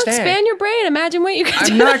don't understand. Expand your brain. Imagine what you could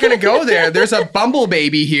do. I'm not gonna go there. There's a bumble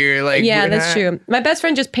baby here. Like, Yeah, that's true. My best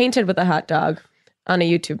friend just painted with a hot dog on a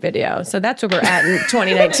YouTube video. So that's where we're at in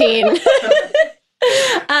 2019.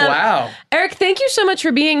 Wow. Eric, thank you so much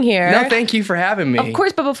for being here. No, thank you for having me. Of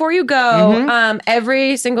course, but before you go,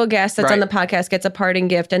 every single guest that's on the Right. podcast gets a parting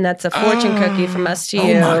gift, and that's a fortune cookie from us to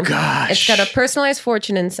you. Oh my gosh. It's got a personalized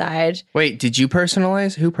fortune inside. Wait, did you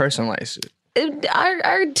personalize? Who personalized it?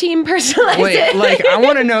 Our team personalized Wait, it. like, I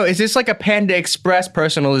want to know, is this like a Panda Express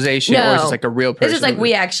personalization or is No. this like a real person? This is like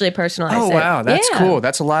we actually personalized Oh, it. wow. That's Yeah. cool.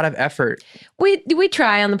 That's a lot of effort. We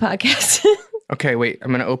try on the podcast. Okay, wait. I'm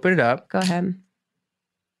going to open it up. Go ahead.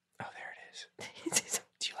 Oh, there it is.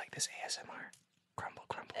 Do you like this ASMR? Crumble,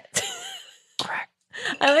 crumble. Crack.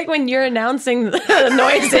 I like when you're announcing the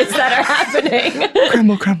noises that are happening.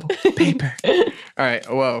 Crumble, crumble. Paper. All right.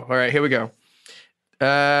 Whoa. All right. Here we go.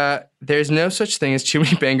 There's no such thing as too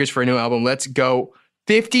many bangers for a new album. Let's go.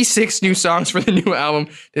 56 new songs for the new album.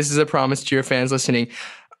 This is a promise to your fans listening.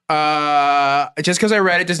 Just because I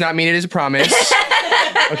read it does not mean it is a promise.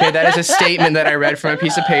 Okay, that is a statement that I read from a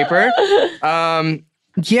piece of paper.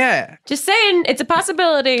 Yeah, Just saying, it's a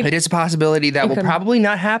possibility. it is a possibility that will probably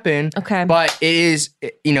not happen. Okay. But it is,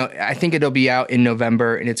 I think it'll be out in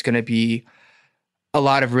November, and it's going to be a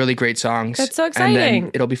lot of really great songs. That's so And exciting.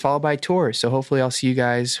 then it'll be followed by tours. So hopefully I'll see you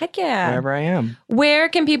guys Heck yeah. wherever I am. Where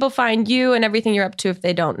can people find you and everything you're up to if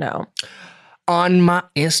they don't know? On my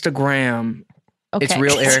Instagram, Okay. it's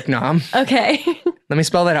Real Eric Nam. Okay. Let me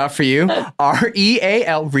spell that out for you.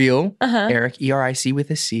 REAL, Real, Eric, ERIC with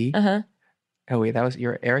a C. Oh, wait, that was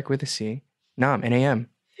your Eric with a C. Nam, N-A-M.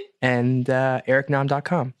 And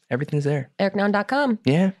ericnam.com. Everything's there. ericnon.com.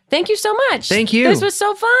 Yeah. Thank you so much. Thank you. This was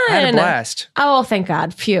so fun. I had a blast. Oh, thank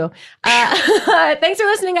God. Phew. Thanks for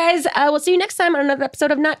listening, guys. We'll see you next time on another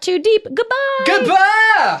episode of Not Too Deep. Goodbye.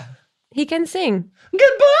 Goodbye. He can sing.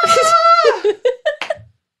 Goodbye.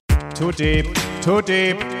 Too deep, too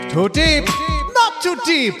deep, too deep, not too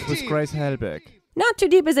deep with Grace Helbig. Not Too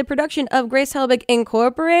Deep is a production of Grace Helbig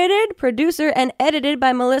Incorporated, producer and edited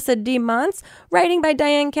by Melissa D. Montz, writing by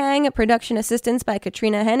Diane Kang, production assistance by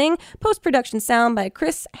Katrina Henning, post-production sound by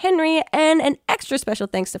Chris Henry, and an extra special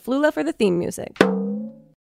thanks to Flula for the theme music.